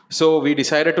 So we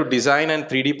decided to design and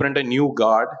 3D print a new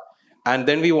guard, and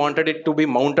then we wanted it to be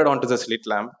mounted onto the slit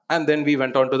lamp, and then we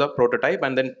went on to the prototype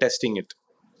and then testing it.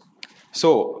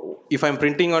 So if I'm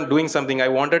printing on doing something, I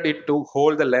wanted it to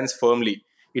hold the lens firmly.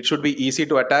 It should be easy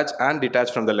to attach and detach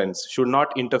from the lens. Should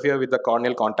not interfere with the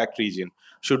corneal contact region.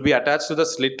 Should be attached to the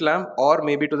slit lamp or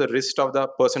maybe to the wrist of the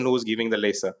person who is giving the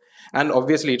laser. And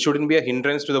obviously, it shouldn't be a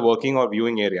hindrance to the working or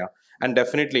viewing area. And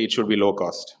definitely, it should be low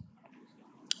cost.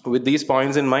 With these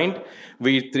points in mind,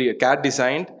 we CAD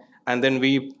designed, and then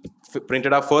we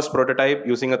printed our first prototype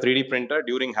using a 3D printer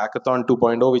during Hackathon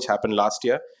 2.0, which happened last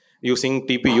year, using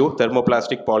TPU,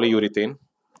 thermoplastic polyurethane.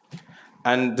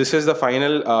 And this is the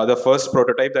final, the first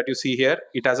prototype that you see here.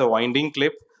 It has a winding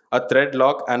clip, a thread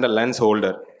lock, and a lens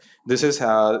holder. This is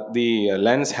the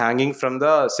lens hanging from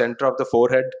the center of the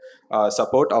forehead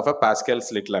support of a Pascal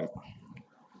slit lamp.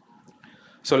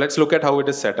 So let's look at how it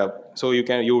is set up. So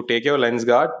you take your lens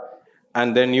guard,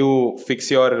 and then you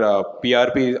fix your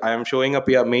PRP. I am showing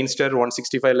a Mainster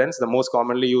 165 lens, the most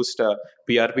commonly used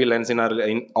PRP lens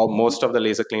in most of the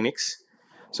laser clinics.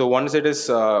 So once it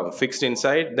is fixed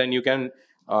inside, then you can,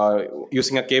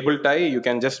 using a cable tie, you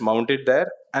can just mount it there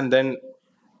and then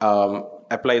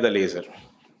apply the laser.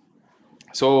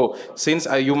 So since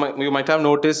you might have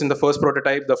noticed in the first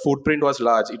prototype, the footprint was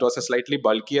large. It was a slightly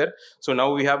bulkier. So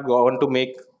now we have gone to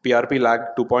make PRP lag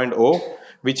 2.0,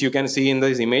 which you can see in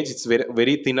this image. It's very,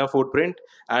 very thinner footprint,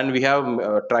 and we have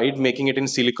tried making it in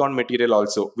silicone material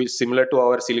also, which is similar to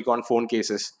our silicone phone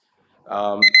cases.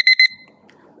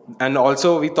 And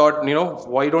also we thought,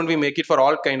 why don't we make it for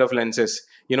all kind of lenses?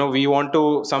 We want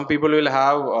to, some people will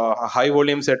have a high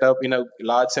volume setup in a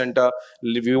large center.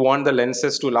 We want the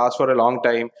lenses to last for a long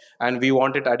time, and we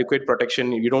wanted adequate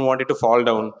protection. You don't want it to fall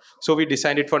down. So we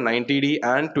designed it for 90D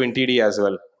and 20D as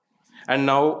well. And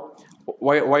now,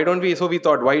 why don't we, so we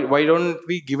thought, why don't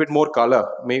we give it more color,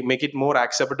 make it more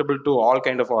acceptable to all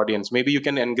kind of audience? Maybe you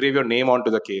can engrave your name onto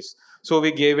the case. So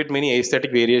we gave it many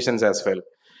aesthetic variations as well.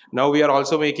 Now we are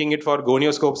also making it for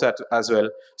gonioscopes as well,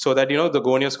 so that the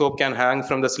gonioscope can hang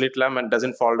from the slit lamp and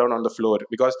doesn't fall down on the floor,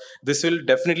 because this will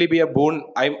definitely be a boon.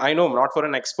 I know, not for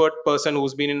an expert person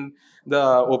who's been in the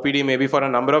OPD maybe for a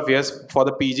number of years, for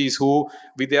the PGs who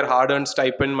with their hard-earned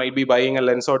stipend might be buying a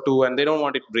lens or two and they don't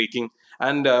want it breaking,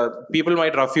 and people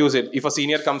might refuse it. If a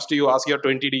senior comes to you, ask your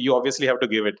 20D, you obviously have to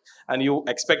give it, and you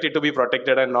expect it to be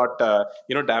protected and not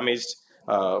damaged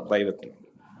by the thing.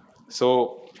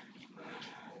 So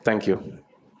thank you.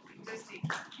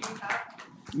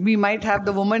 We might have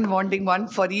the woman wanting one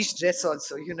for each dress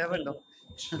also. You never know.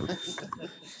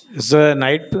 It's a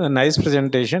nice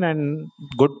presentation and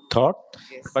good thought.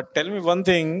 Yes. But tell me one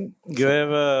thing: you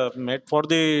have made for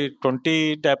the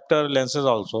 20 diopter lenses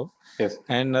also. Yes.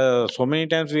 And so many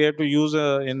times we have to use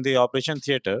in the operation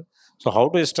theater. So how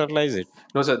to sterilize it?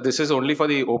 No, sir. This is only for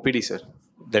the OPD, sir.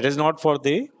 That is not for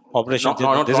the operation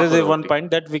theater. Not This for is the the one OPD.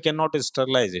 point that we cannot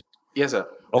sterilize it. Yes, sir.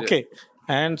 Okay.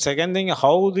 And second thing,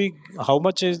 how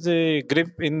much is the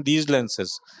grip in these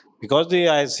lenses? Because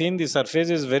I've seen the surface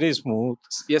is very smooth.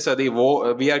 Yes, sir.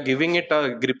 We are giving it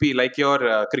a grippy, like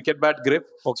your cricket bat grip.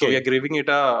 Okay. So we are giving it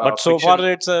a. But so far,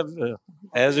 it's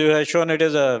as you have shown, it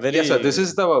is a very. Yes, sir. This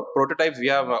is the prototype we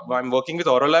have. I'm working with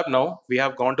Orolab now. We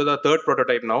have gone to the third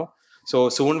prototype now. So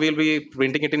soon we'll be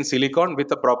printing it in silicon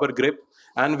with a proper grip,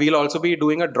 and we'll also be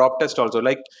doing a drop test also.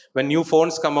 Like when new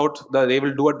phones come out, they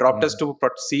will do a drop test to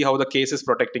see how the case is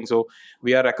protecting. So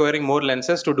we are acquiring more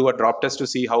lenses to do a drop test to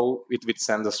see how it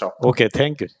withstands the shock. Okay,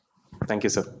 thank you. Thank you,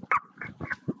 sir.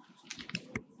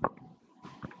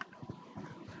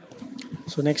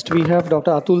 So next we have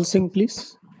Dr. Atul Singh,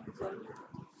 please.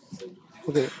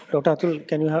 Okay, Dr. Atul,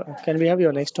 can we have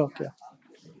your next talk? Yeah.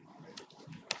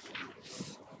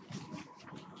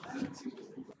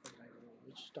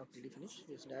 Which talk did you finish?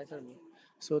 Yes, diathermy.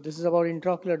 So this is about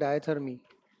intraocular diathermy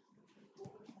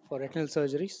for retinal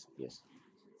surgeries. Yes.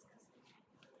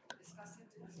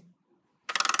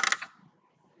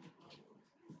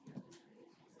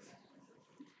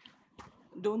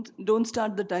 Don't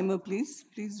start the timer, please.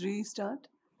 Please restart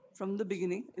from the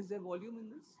beginning. Is there volume in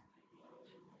this?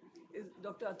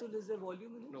 Dr. Atul, is there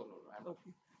volume in it? No.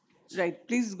 Okay. Right.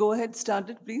 Please go ahead. Start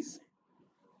it, please.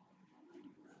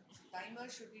 Timer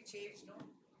should be changed, no?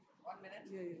 1 minute.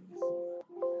 Yeah.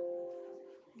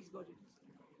 He's got it.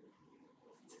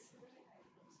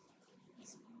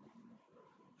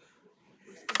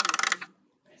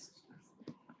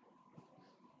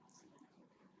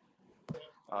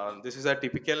 This is a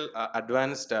typical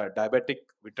advanced diabetic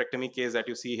vitrectomy case that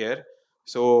you see here.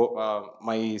 So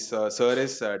my sir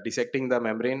is dissecting the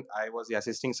membrane. I was the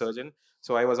assisting surgeon.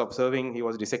 So I was observing, he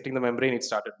was dissecting the membrane. It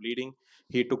started bleeding.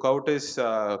 He took out his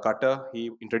cutter.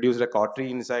 He introduced a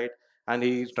cautery inside, and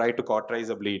he tried to cauterize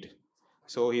the bleed.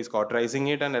 So he's cauterizing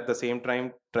it, and at the same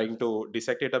time trying to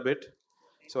dissect it a bit.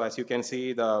 So as you can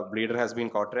see, the bleeder has been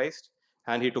cauterized,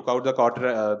 and he took out the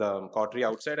cautery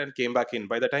outside and came back in.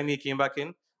 By the time he came back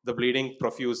in, the bleeding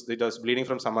profuse. It was bleeding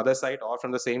from some other side or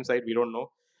from the same side, we don't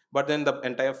know. But then the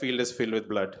entire field is filled with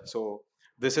blood. So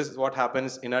this is what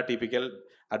happens in a typical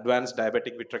advanced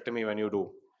diabetic vitrectomy when you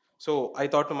do. So I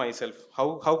thought to myself,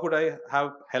 how could I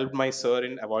have helped my sir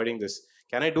in avoiding this?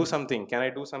 Can I do something? Can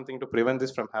I do something to prevent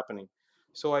this from happening?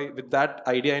 So with that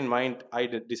idea in mind, I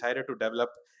decided to develop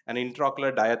an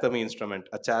intraocular diathermy instrument,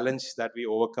 a challenge that we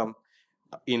overcome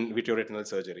in vitreoretinal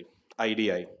surgery,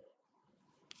 IDI.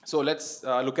 So let's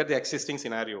look at the existing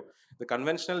scenario. The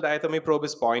conventional diathermy probe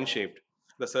is point-shaped.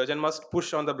 The surgeon must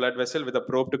push on the blood vessel with a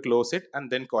probe to close it and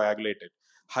then coagulate it.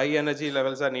 High energy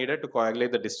levels are needed to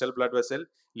coagulate the distal blood vessel,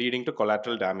 leading to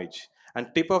collateral damage. And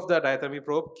tip of the diathermy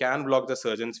probe can block the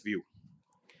surgeon's view.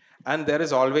 And there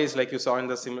is always, like you saw in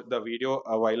the video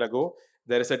a while ago,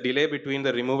 there is a delay between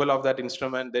the removal of that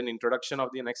instrument, then introduction of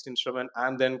the next instrument,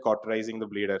 and then cauterizing the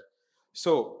bleeder.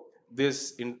 So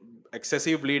this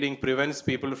excessive bleeding prevents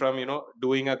people from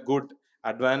doing a good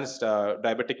advanced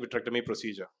diabetic vitrectomy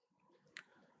procedure.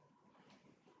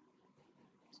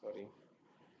 Sorry.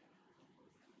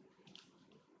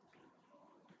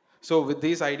 So with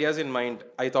these ideas in mind,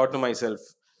 I thought to myself,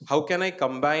 how can I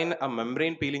combine a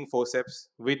membrane peeling forceps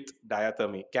with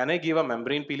diathermy? Can I give a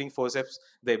membrane peeling forceps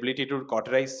the ability to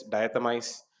cauterize,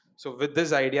 diathermize? So with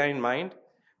this idea in mind,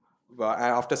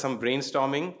 after some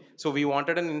brainstorming, so we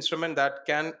wanted an instrument that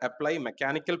can apply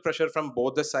mechanical pressure from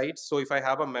both the sides. So if I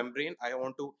have a membrane, I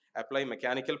want to apply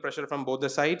mechanical pressure from both the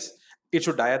sides. It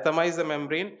should diathermize the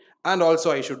membrane, and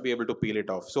also I should be able to peel it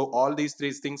off. So all these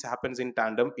three things happens in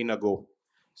tandem in a go.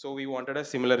 So we wanted a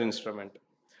similar instrument.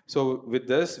 So with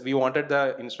this, we wanted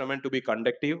the instrument to be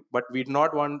conductive, but we did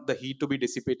not want the heat to be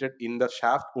dissipated in the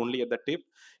shaft, only at the tip.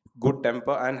 Good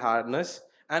temper and hardness,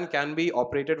 and can be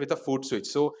operated with a foot switch.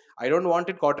 So I don't want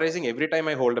it cauterizing every time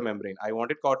I hold a membrane. I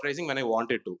want it cauterizing when I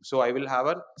want it to. So I will have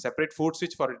a separate foot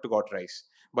switch for it to cauterize.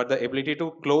 But the ability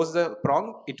to close the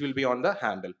prong, it will be on the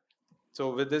handle.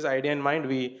 So with this idea in mind,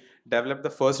 we developed the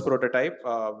first prototype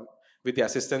with the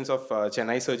assistance of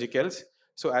Chennai Surgicals.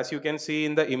 So as you can see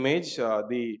in the image,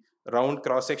 the round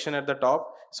cross section at the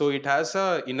top, so it has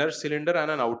a inner cylinder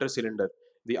and an outer cylinder.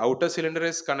 The outer cylinder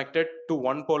is connected to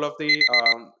one pole of the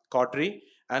cautery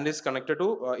and is connected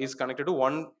to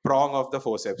one prong of the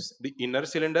forceps. The inner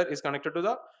cylinder is connected to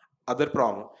the other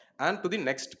prong and to the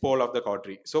next pole of the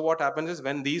cautery. So what happens is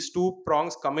when these two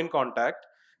prongs come in contact,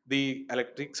 the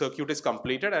electric circuit is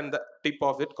completed and the tip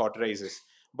of it cauterizes.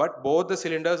 But both the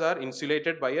cylinders are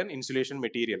insulated by an insulation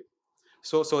material.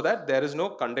 So that there is no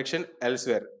conduction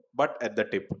elsewhere but at the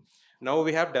tip. Now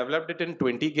we have developed it in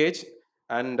 20 gauge,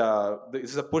 and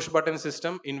this is a push button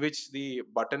system in which the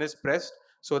button is pressed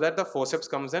so that the forceps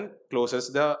comes and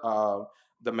closes the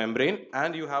membrane,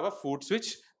 and you have a foot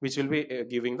switch which will be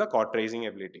giving the cauterizing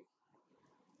ability.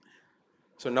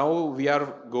 So now we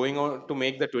are going on to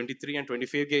make the 23 and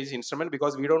 25 gauge instrument,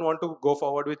 because we don't want to go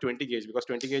forward with 20 gauge because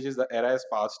 20 gauge is the era has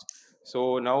passed.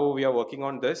 So now we are working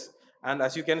on this. And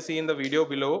as you can see in the video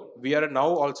below, we are now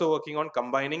also working on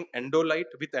combining endolight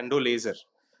with endo laser.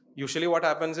 Usually what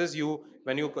happens is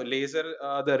when you laser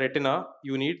the retina,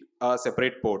 you need a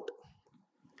separate port.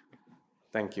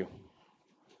 Thank you.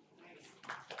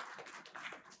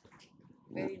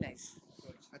 Very nice.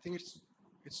 I think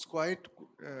it's quite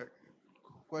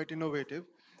quite innovative.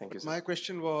 Thank you, But sir. my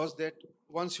question was that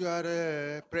once you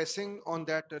are pressing on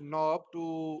that knob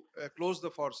to close the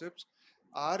forceps,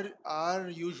 our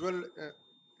usual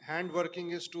hand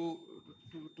working is to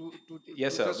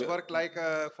Yes, sir. just work like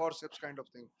a forceps kind of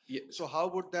thing. Yes. So how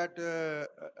would that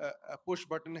push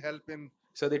button help in?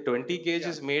 So the 20 gauge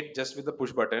is made just with the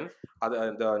push button.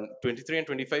 The 23 and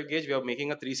 25 gauge, we are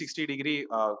making a 360-degree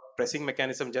pressing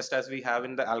mechanism, just as we have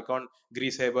in the Alcon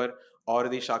grease saber or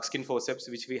the shark skin forceps,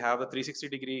 which we have a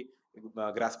 360-degree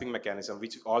grasping mechanism,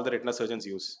 which all the retina surgeons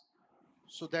use.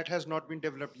 So that has not been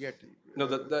developed yet. No,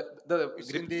 the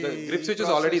grip switch is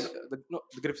already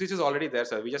the grip switch is already there,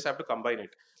 sir. We just have to combine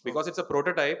it because it's a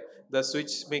prototype. The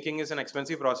switch making is an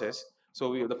expensive process.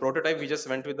 So the prototype we just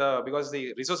went with because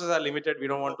the resources are limited. We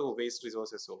don't want to waste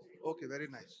resources. So okay, very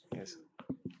nice. Yes.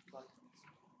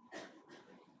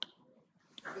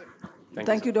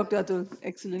 Thank you, Dr. Atul.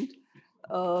 Excellent.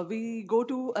 We go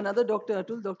to another Dr.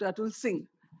 Atul Singh,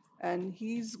 and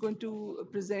he's going to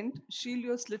present Shield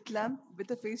Your Slit Lamp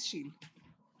with a Face Shield.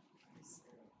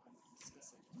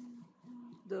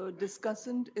 The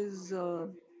discussant is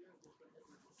Dr.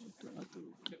 Atul.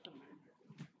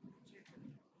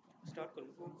 Start करो.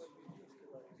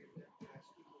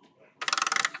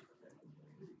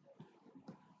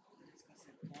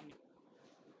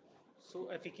 So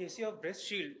efficacy of breast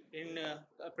shield in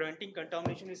preventing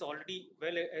contamination is already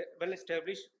well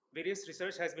established. Various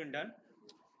research has been done.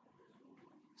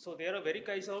 So there are very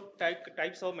types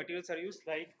of materials are used,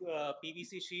 like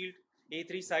PVC shield,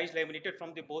 A3 size laminated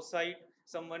from the both side.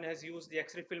 Someone has used the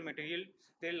X-ray film material.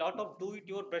 There are a lot of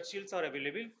do-it-your breast shields are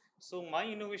available. So my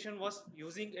innovation was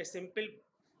using a simple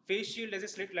face shield as a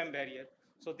slit lamp barrier.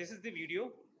 So this is the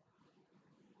video.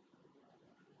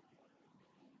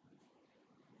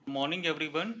 Morning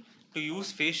everyone. To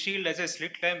use face shield as a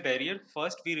slit lamp barrier,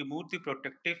 first we remove the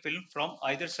protective film from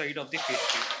either side of the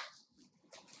face shield.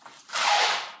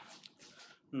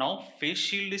 Now face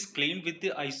shield is cleaned with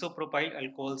the isopropyl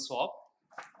alcohol swab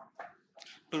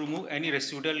to remove any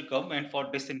residual gum and for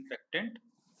disinfectant,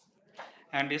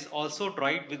 and is also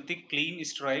dried with the clean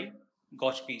sterile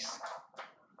gauze piece.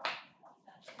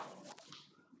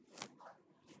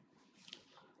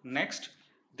 Next,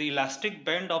 the elastic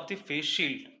band of the face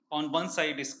shield on one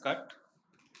side is cut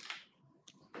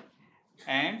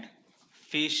and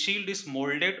face shield is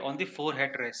molded on the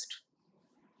forehead rest.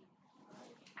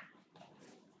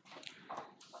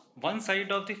 One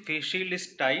side of the face shield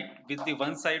is tied with the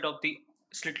one side of the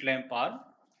slit lamp arm.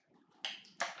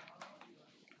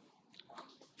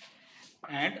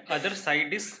 and other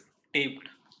side is taped.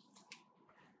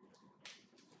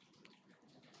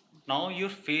 Now your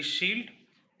face shield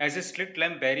as a slit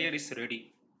lamp barrier is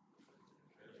ready.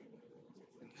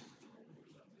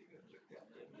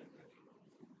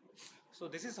 So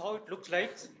this is how it looks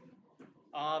like.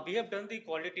 We have done the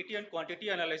qualitative and quantity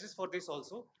analysis for this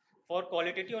also. For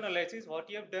qualitative analysis, what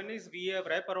we have done is we have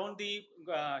wrapped around the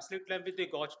slit lamp with the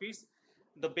gauge piece.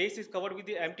 The base is covered with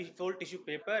the empty fold tissue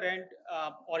paper, and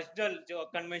original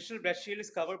conventional breast shield is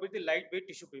covered with the lightweight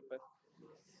tissue paper.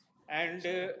 And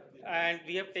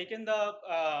we have taken the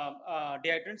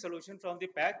dehydrant solution from the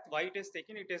pack. Why it is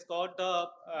taken? It has got the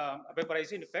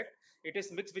vaporization effect. It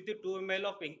is mixed with the 2 ml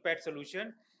of ink pad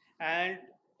solution, and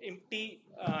empty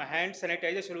hand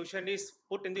sanitizer solution is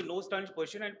put in the nose plunge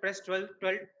position and press 12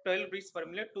 breaths per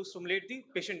minute to stimulate the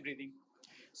patient breathing.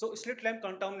 So slit lamp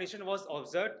contamination was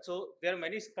observed. So there are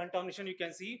many contamination you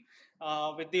can see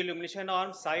with the illumination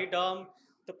arm, side arm.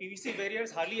 The PVC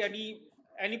barriers hardly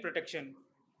any protection,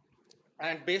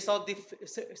 and base of the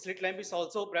slit lamp is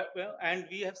also, and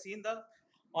we have seen the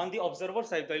on the observer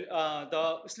side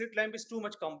the slit lamp is too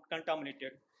much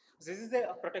contaminated. This is the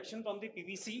protection from the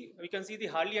PVC. We can see the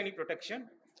hardly any protection,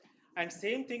 and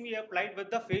same thing we applied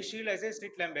with the face shield as a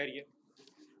slit lamp barrier.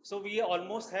 So we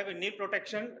almost have a nil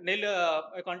protection, nil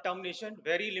contamination,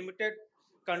 very limited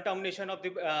contamination of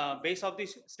the base of the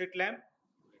slit lamp,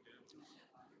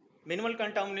 minimal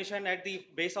contamination at the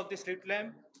base of the slit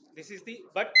lamp. This is the,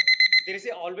 but there is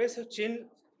always a chin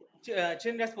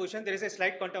rest position. There is a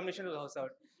slight contamination of the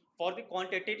hazard. For the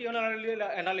quantitative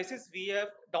analysis, we have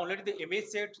downloaded the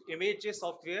image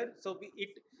software. So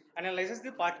it analyzes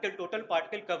the total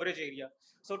particle coverage area.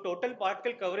 So total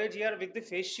particle coverage here with the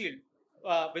face shield,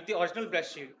 with the original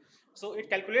breast shield. So it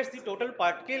calculates the total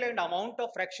particle and amount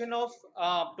of fraction of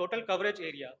total coverage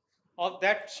area of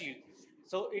that shield.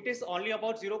 So it is only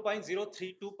about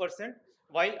 0.032%,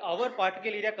 while our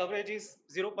particle area coverage is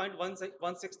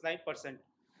 0.169%.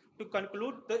 To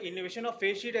conclude, the innovation of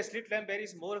face shield as slit lamp barrier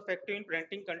is more effective in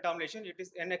preventing contamination. It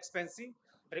is inexpensive,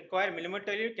 require minimal,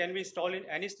 can be installed in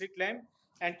any slit lamp,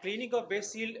 and cleaning of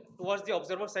base shield towards the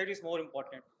observer side is more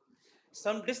important.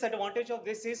 Some disadvantage of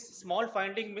this is small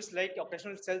finding missed, like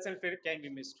operational cells and fluid can be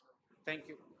missed. Thank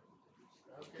you.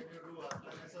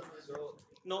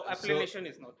 No, appellation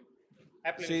is not.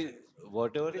 See,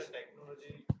 whatever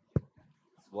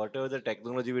the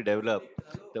technology we develop,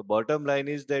 the bottom line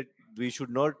is that we should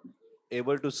not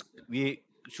we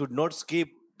should not skip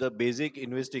the basic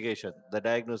investigation, the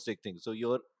diagnostic thing. So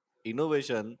your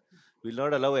innovation will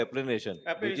not allow appellation,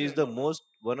 which is the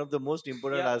one of the most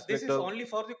important This aspect is of. only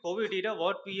for the COVID era.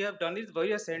 What we have done is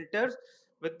various centers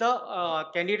with the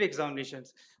candidate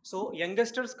examinations. So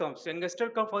youngster come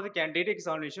for the candidate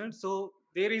examination. So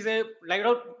there is a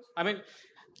I mean,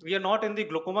 we are not in the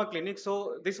glaucoma clinic,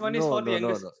 so this one is for the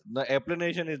youngest. No. The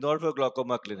appellation is not for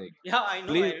glaucoma clinic. Yeah, I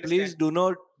know. Please do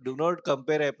not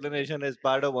compare appellation as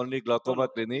part of only glaucoma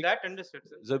clinic. That understood,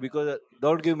 sir. So because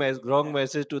don't give wrong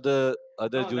message to the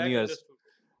other No, that juniors. understood.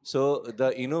 So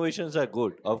the innovations are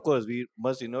good. Of course, we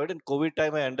must innovate. In COVID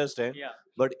time, I understand. Yeah.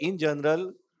 But in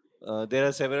general, there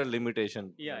are several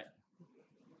limitations. Yeah.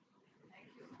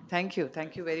 Thank you.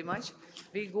 Thank you very much.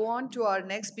 We go on to our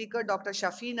next speaker, Dr.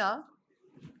 Shafina,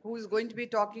 who is going to be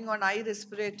talking on eye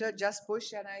respirator, just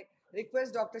push. And I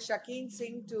request Dr. Shakeen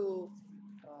Singh to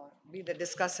be the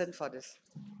discussant for this.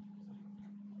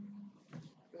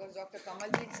 Because Dr.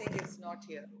 Kamaljeet Singh is not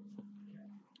here.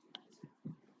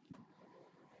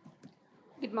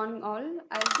 Good morning all.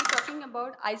 I will be talking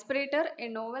about Ispirator, a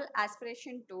novel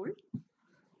aspiration tool.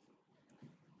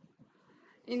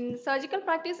 In surgical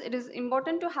practice, it is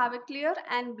important to have a clear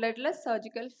and bloodless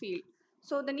surgical field.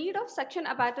 So the need of suction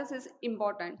apparatus is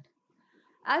important.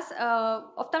 As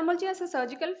ophthalmology as a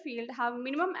surgical field have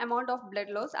minimum amount of blood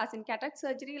loss, as in cataract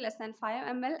surgery less than 5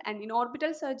 ml and in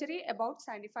orbital surgery about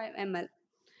 75 ml.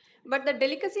 But the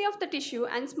delicacy of the tissue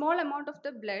and small amount of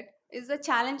the blood is the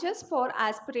challenges for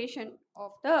aspiration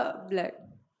of the blood.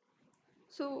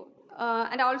 So,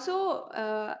 and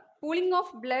also pooling of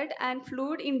blood and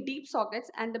fluid in deep sockets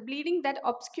and the bleeding that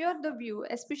obscure the view,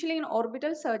 especially in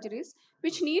orbital surgeries,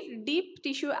 which need deep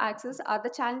tissue access, are the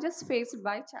challenges faced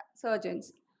by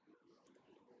surgeons.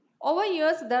 Over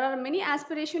years, there are many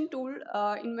aspiration tools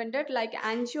invented like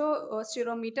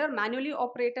angiosterometer, manually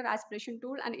operated aspiration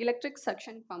tool, and electric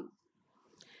suction pump.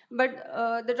 But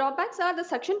the drawbacks are the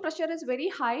suction pressure is very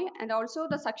high, and also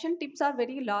the suction tips are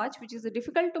very large, which is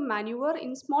difficult to maneuver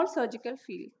in small surgical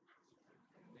field.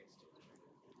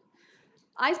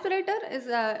 Ispirator is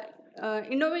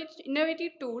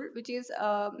innovative tool which is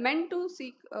meant to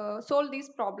solve these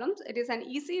problems. It is an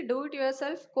easy,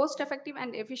 do-it-yourself, cost-effective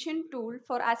and efficient tool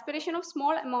for aspiration of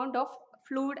small amount of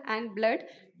fluid and blood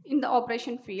in the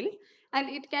operation field, and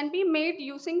it can be made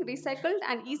using recycled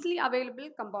and easily available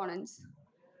components.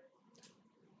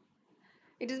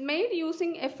 It is made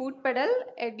using a foot pedal,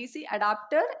 a DC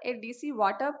adapter, a DC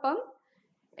water pump,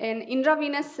 an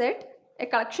intravenous set, a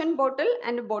collection bottle,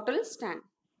 and a bottle stand.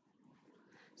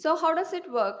 So how does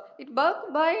it work? It works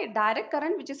by direct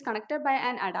current which is connected by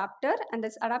an adapter, and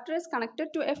this adapter is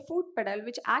connected to a foot pedal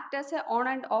which acts as an on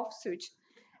and off switch.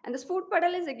 And this foot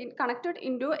pedal is again connected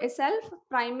into a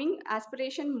self-priming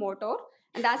aspiration motor,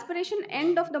 and the aspiration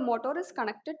end of the motor is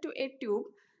connected to a tube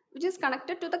which is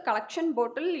connected to the collection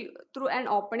bottle through an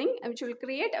opening, and which will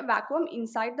create a vacuum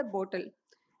inside the bottle.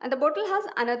 And the bottle has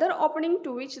another opening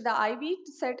to which the IV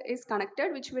set is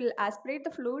connected, which will aspirate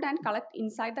the fluid and collect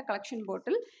inside the collection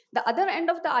bottle. The other end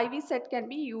of the IV set can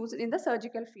be used in the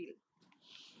surgical field.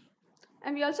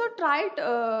 And we also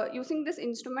tried using this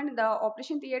instrument in the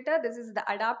operation theater. This is the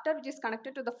adapter which is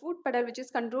connected to the foot pedal, which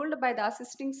is controlled by the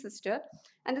assisting sister.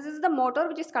 And this is the motor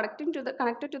which is connected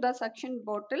to the suction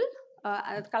bottle,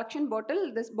 collection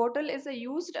bottle. This bottle is a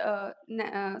used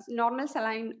normal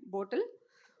saline bottle.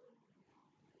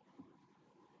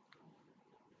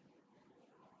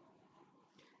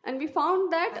 And we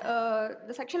found that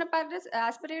the suction apparatus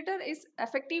aspirator is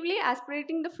effectively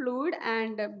aspirating the fluid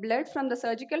and blood from the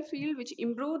surgical field, which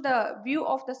improve the view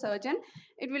of the surgeon.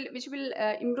 Which will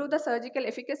improve the surgical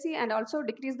efficacy and also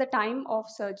decrease the time of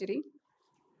surgery.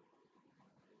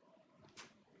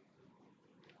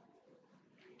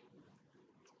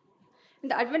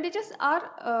 The advantages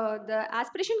are the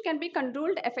aspiration can be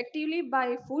controlled effectively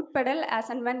by foot pedal as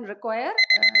and when required,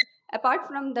 apart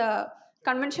from the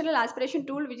conventional aspiration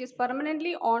tool which is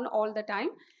permanently on all the time.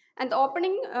 And the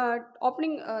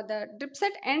the drip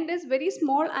set end is very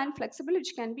small and flexible,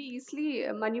 which can be easily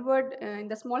maneuvered in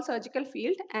the small surgical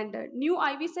field. And new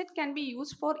IV set can be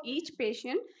used for each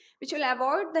patient, which will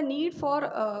avoid the need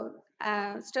for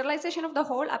sterilization of the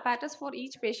whole apparatus for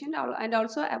each patient, and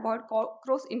also avoid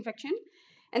cross infection.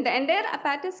 And the entire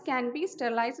apparatus can be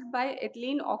sterilized by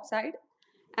ethylene oxide,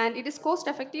 and it is cost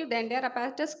effective. The entire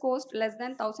apparatus cost less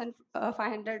than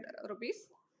 1,500 rupees.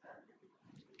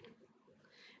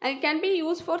 And it can be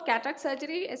used for cataract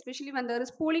surgery, especially when there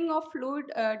is pooling of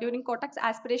fluid during cortex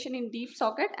aspiration in deep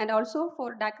socket, and also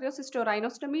for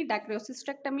dacryocystostomy,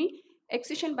 dacryocystectomy,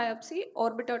 excision biopsy,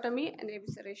 orbitotomy, and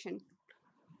evisceration.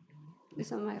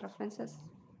 These are my references.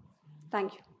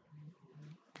 Thank you.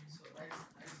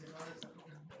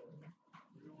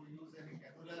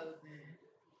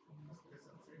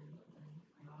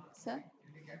 Sir?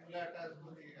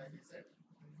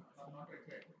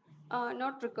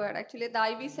 Not required. Actually, the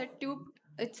IV set tube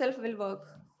itself will work.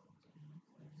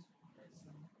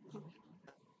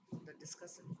 The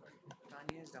discussion for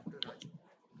Tanya is Dr.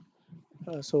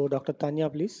 Raju. So, Dr. Tanya,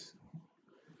 please.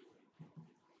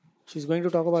 She's going to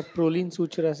talk about proline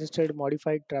suture-assisted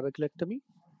modified trabeculectomy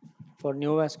for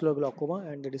neovascular glaucoma,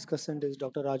 and the discussant is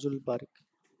Dr. Rajul Parik.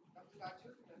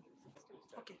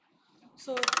 Okay.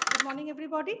 So, good morning,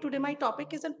 everybody. Today, my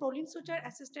topic is on proline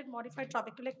suture-assisted modified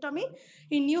trabeculectomy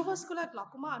in neovascular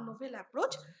glaucoma, a novel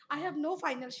approach. I have no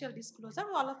financial disclosure.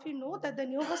 All of you know that the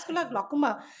neovascular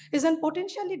glaucoma is a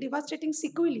potentially devastating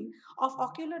sequelae of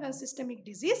ocular and systemic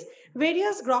disease.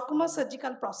 Various glaucoma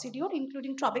surgical procedure,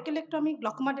 including trabeculectomy,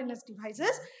 glaucoma drainage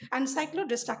devices, and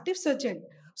cyclodestructive surgery.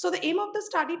 So the aim of the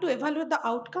study to evaluate the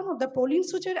outcome of the proline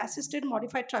suture-assisted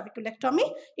modified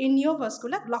trabeculectomy in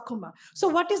neovascular glaucoma. So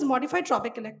what is modified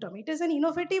trabeculectomy? It is an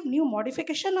innovative new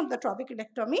modification of the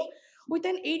trabeculectomy with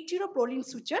an 80 proline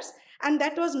sutures, and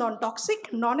that was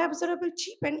non-toxic, non-absorbable,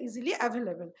 cheap, and easily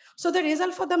available. So the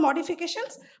result for the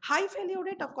modifications, high failure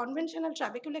rate of conventional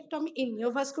trabeculectomy in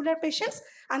neovascular patients,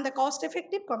 and the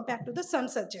cost-effective compared to the sun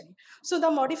surgery. So the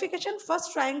modification,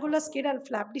 first triangular scadal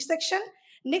flap dissection,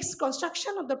 next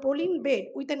construction of the proline bed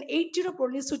with an 80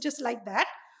 proline sutures like that,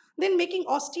 then making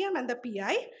ostium and the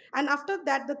PI, and after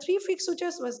that the 3 fixed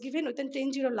sutures was given with a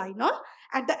 10-0 line-on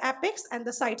at the apex and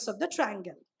the sides of the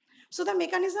triangle. So the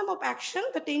mechanism of action,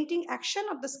 the tenting action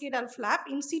of the scadal flap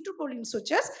in situ proline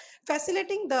sutures,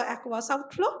 facilitating the aqueous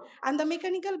outflow, and the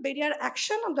mechanical barrier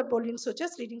action of the proline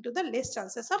sutures leading to the less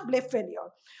chances of bleb failure.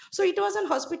 So it was an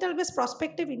hospital-based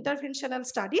prospective interventional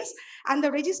studies, and the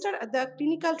registered at the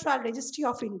Clinical Trial Registry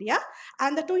of India,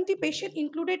 and the 20 patients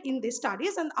included in these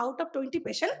studies, and out of 20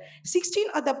 patients, 16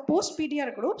 are the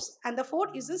post-PDR groups, and the 4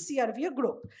 is the CRVA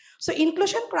group. So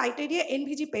inclusion criteria,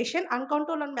 NVG patient,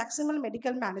 uncontrolled on maximal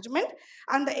medical management, comment.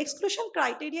 And the exclusion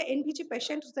criteria, NVG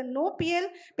patient with a no PL,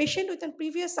 patient with a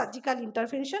previous surgical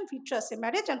intervention, vitreous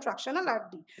hemorrhage and fractional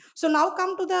RD. So now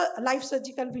come to the live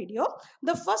surgical video.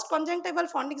 The first conjunctival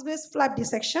fornix-based flap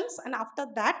dissections, and after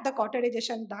that the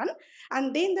cauterization done,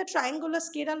 and then the triangular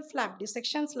scleral flap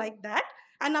dissections like that.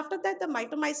 And after that, the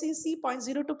mitomycin C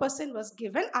 0.02% was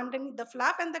given underneath the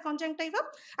flap and the conjunctiva.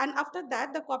 And after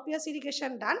that, the copious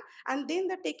irrigation done. And then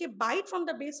they take a bite from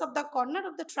the base of the corner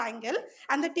of the triangle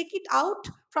and they take it out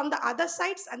from the other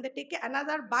sides and they take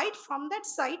another bite from that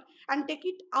side and take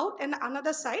it out and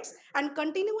another sides and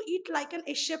continue it like an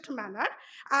S-shaped manner.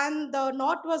 And the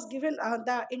knot was given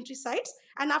the entry sides.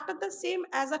 And after the same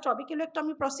as a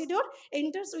trabeculectomy procedure,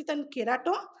 enters with an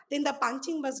keratome. Then the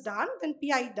punching was done, then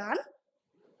PI done.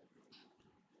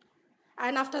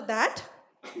 And after that,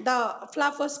 the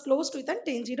flap was closed with a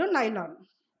 10-0 nylon.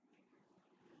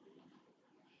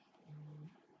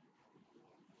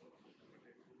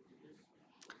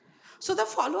 So the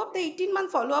follow-up, the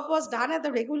 18-month follow-up was done at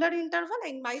the regular interval.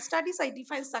 In my studies, I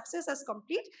define success as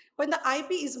complete when the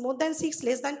IP is more than 6,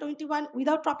 less than 21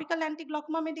 without topical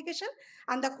anti-glaucoma medication,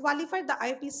 and the qualified, the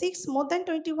IP 6 more than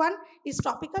 21 is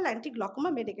topical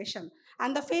anti-glaucoma medication.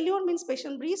 And the failure means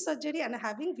patient breach surgery and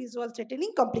having visual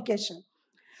threatening complication.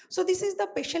 So this is the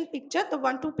patient picture, the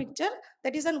 1-2 picture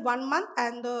that is in 1 month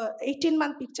and the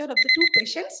 18-month picture of the 2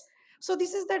 patients. So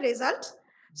this is the result.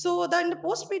 So in the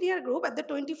posterior group at the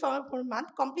 24 per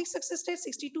month, complete success rate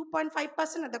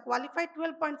 62.5%, at the qualified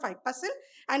 12.5%,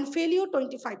 and failure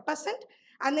 25%.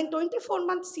 And then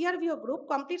 24-month CRVO group,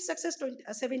 complete success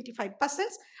 75%,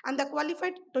 and the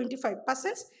qualified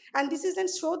 25%. And this is then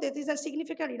show that there is a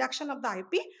significant reduction of the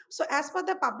IP. So as per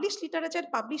the published literature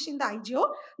published in the IGO,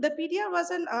 the PDR was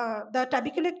the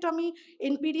trabeculectomy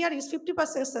in PDR is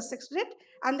 50% success rate,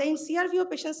 and in CRVO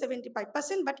patients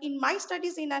 75%. But in my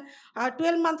studies in a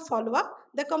 12-month follow-up,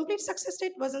 the complete success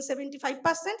rate was in 75%,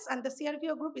 and the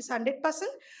CRVO group is 100%.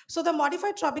 So the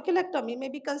modified trabeculectomy may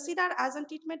be considered as a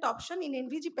treatment option in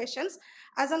NVG patients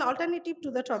as an alternative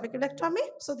to the trabeculectomy.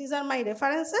 So these are my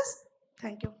references.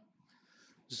 Thank you.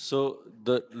 So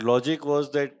the logic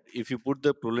was that if you put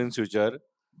the prolin suture,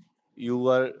 you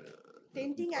are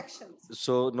Tenting actions.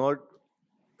 so not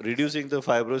reducing the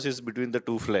fibrosis between the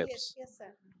two flaps. Yes,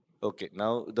 sir. Okay.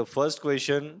 Now the first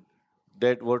question,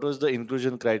 that what was the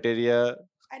inclusion criteria?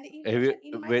 And Have you,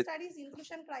 in my with, studies,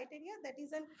 inclusion criteria, that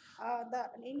is the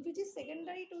NVG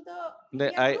secondary to the no,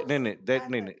 peer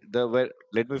groups.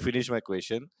 let me finish my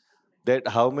question. That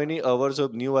how many hours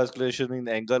of new vascularization in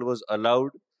angle was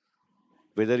allowed,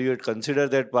 whether you had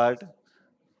considered that part,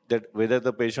 that whether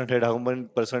the patient had how many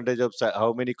percentage of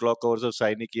how many clock hours of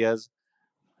synechias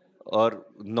or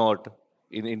not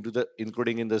into the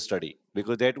including in the study,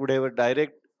 because that would have a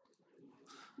direct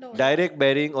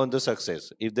bearing on the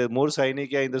success. If there are more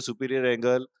synechia in the superior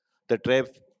angle, the trap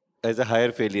has a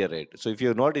higher failure rate. So if you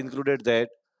have not included that,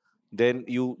 then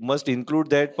you must include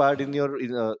that part in your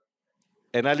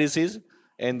analysis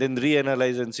and then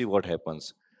reanalyze and see what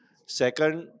happens.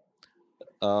 Second,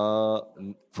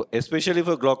 especially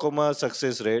for glaucoma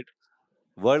success rate,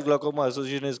 World Glaucoma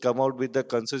Association has come out with the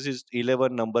consensus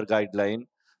 11 number guideline,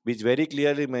 which very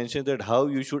clearly mentions that how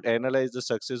you should analyze the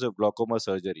success of glaucoma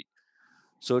surgery.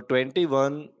 So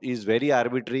 21 is very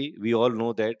arbitrary. We all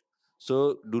know that.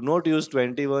 So do not use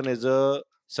 21 as a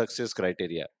success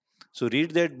criteria. So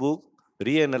read that book,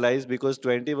 reanalyze, because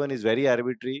 21 is very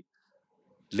arbitrary.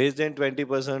 Less than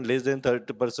 20%, less than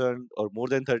 30%, or more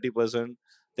than 30%.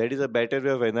 That is a better way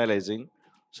of analyzing.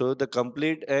 So the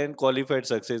complete and qualified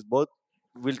success both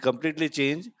will completely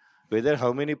change whether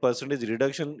how many percentage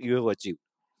reduction you have achieved.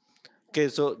 Okay,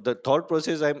 so the thought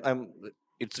process,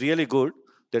 it's really good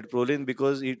that prolin,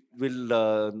 because it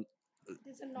will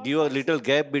give a little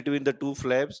gap between the two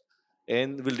flaps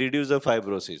and will reduce the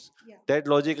fibrosis. That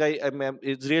logic,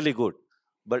 it's really good.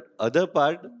 But other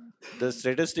part, the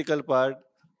statistical part,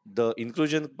 the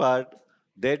inclusion part,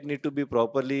 that need to be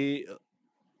properly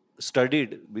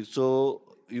studied. So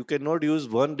you cannot use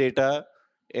one data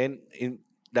and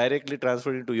directly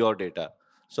transfer into your data.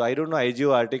 So I don't know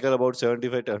IGO article about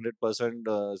 75 to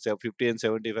 100%, 50 and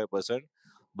 75%,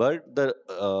 but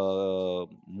the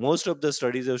most of the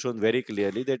studies have shown very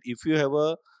clearly that if you have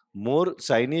a more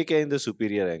synechiae in the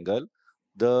superior angle,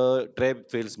 the trap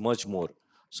fails much more.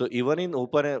 So even in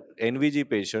open NVG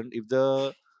patient, if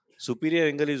the superior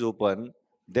angle is open,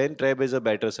 then trap has a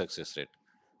better success rate.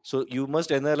 So you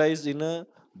must analyze in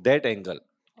that angle.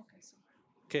 Okay, sir.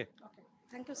 Okay. Okay.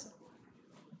 Thank you, sir.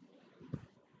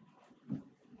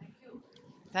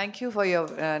 Thank you for your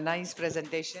nice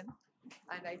presentation.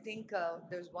 And I think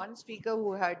there's one speaker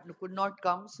who could not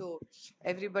come, so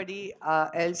everybody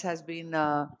else has been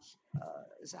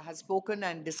has spoken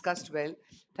and discussed well.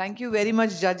 Thank you very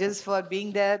much, judges, for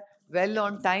being there well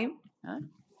on time. Huh?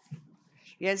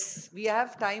 Yes, we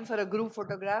have time for a group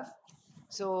photograph.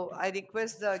 So I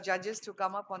request the judges to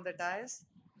come up on the dais.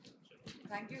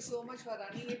 Thank you so much for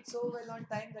running it so well on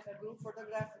time that a group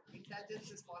photograph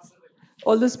intelligence is possible.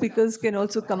 All the speakers can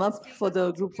also come up for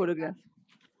the group photograph.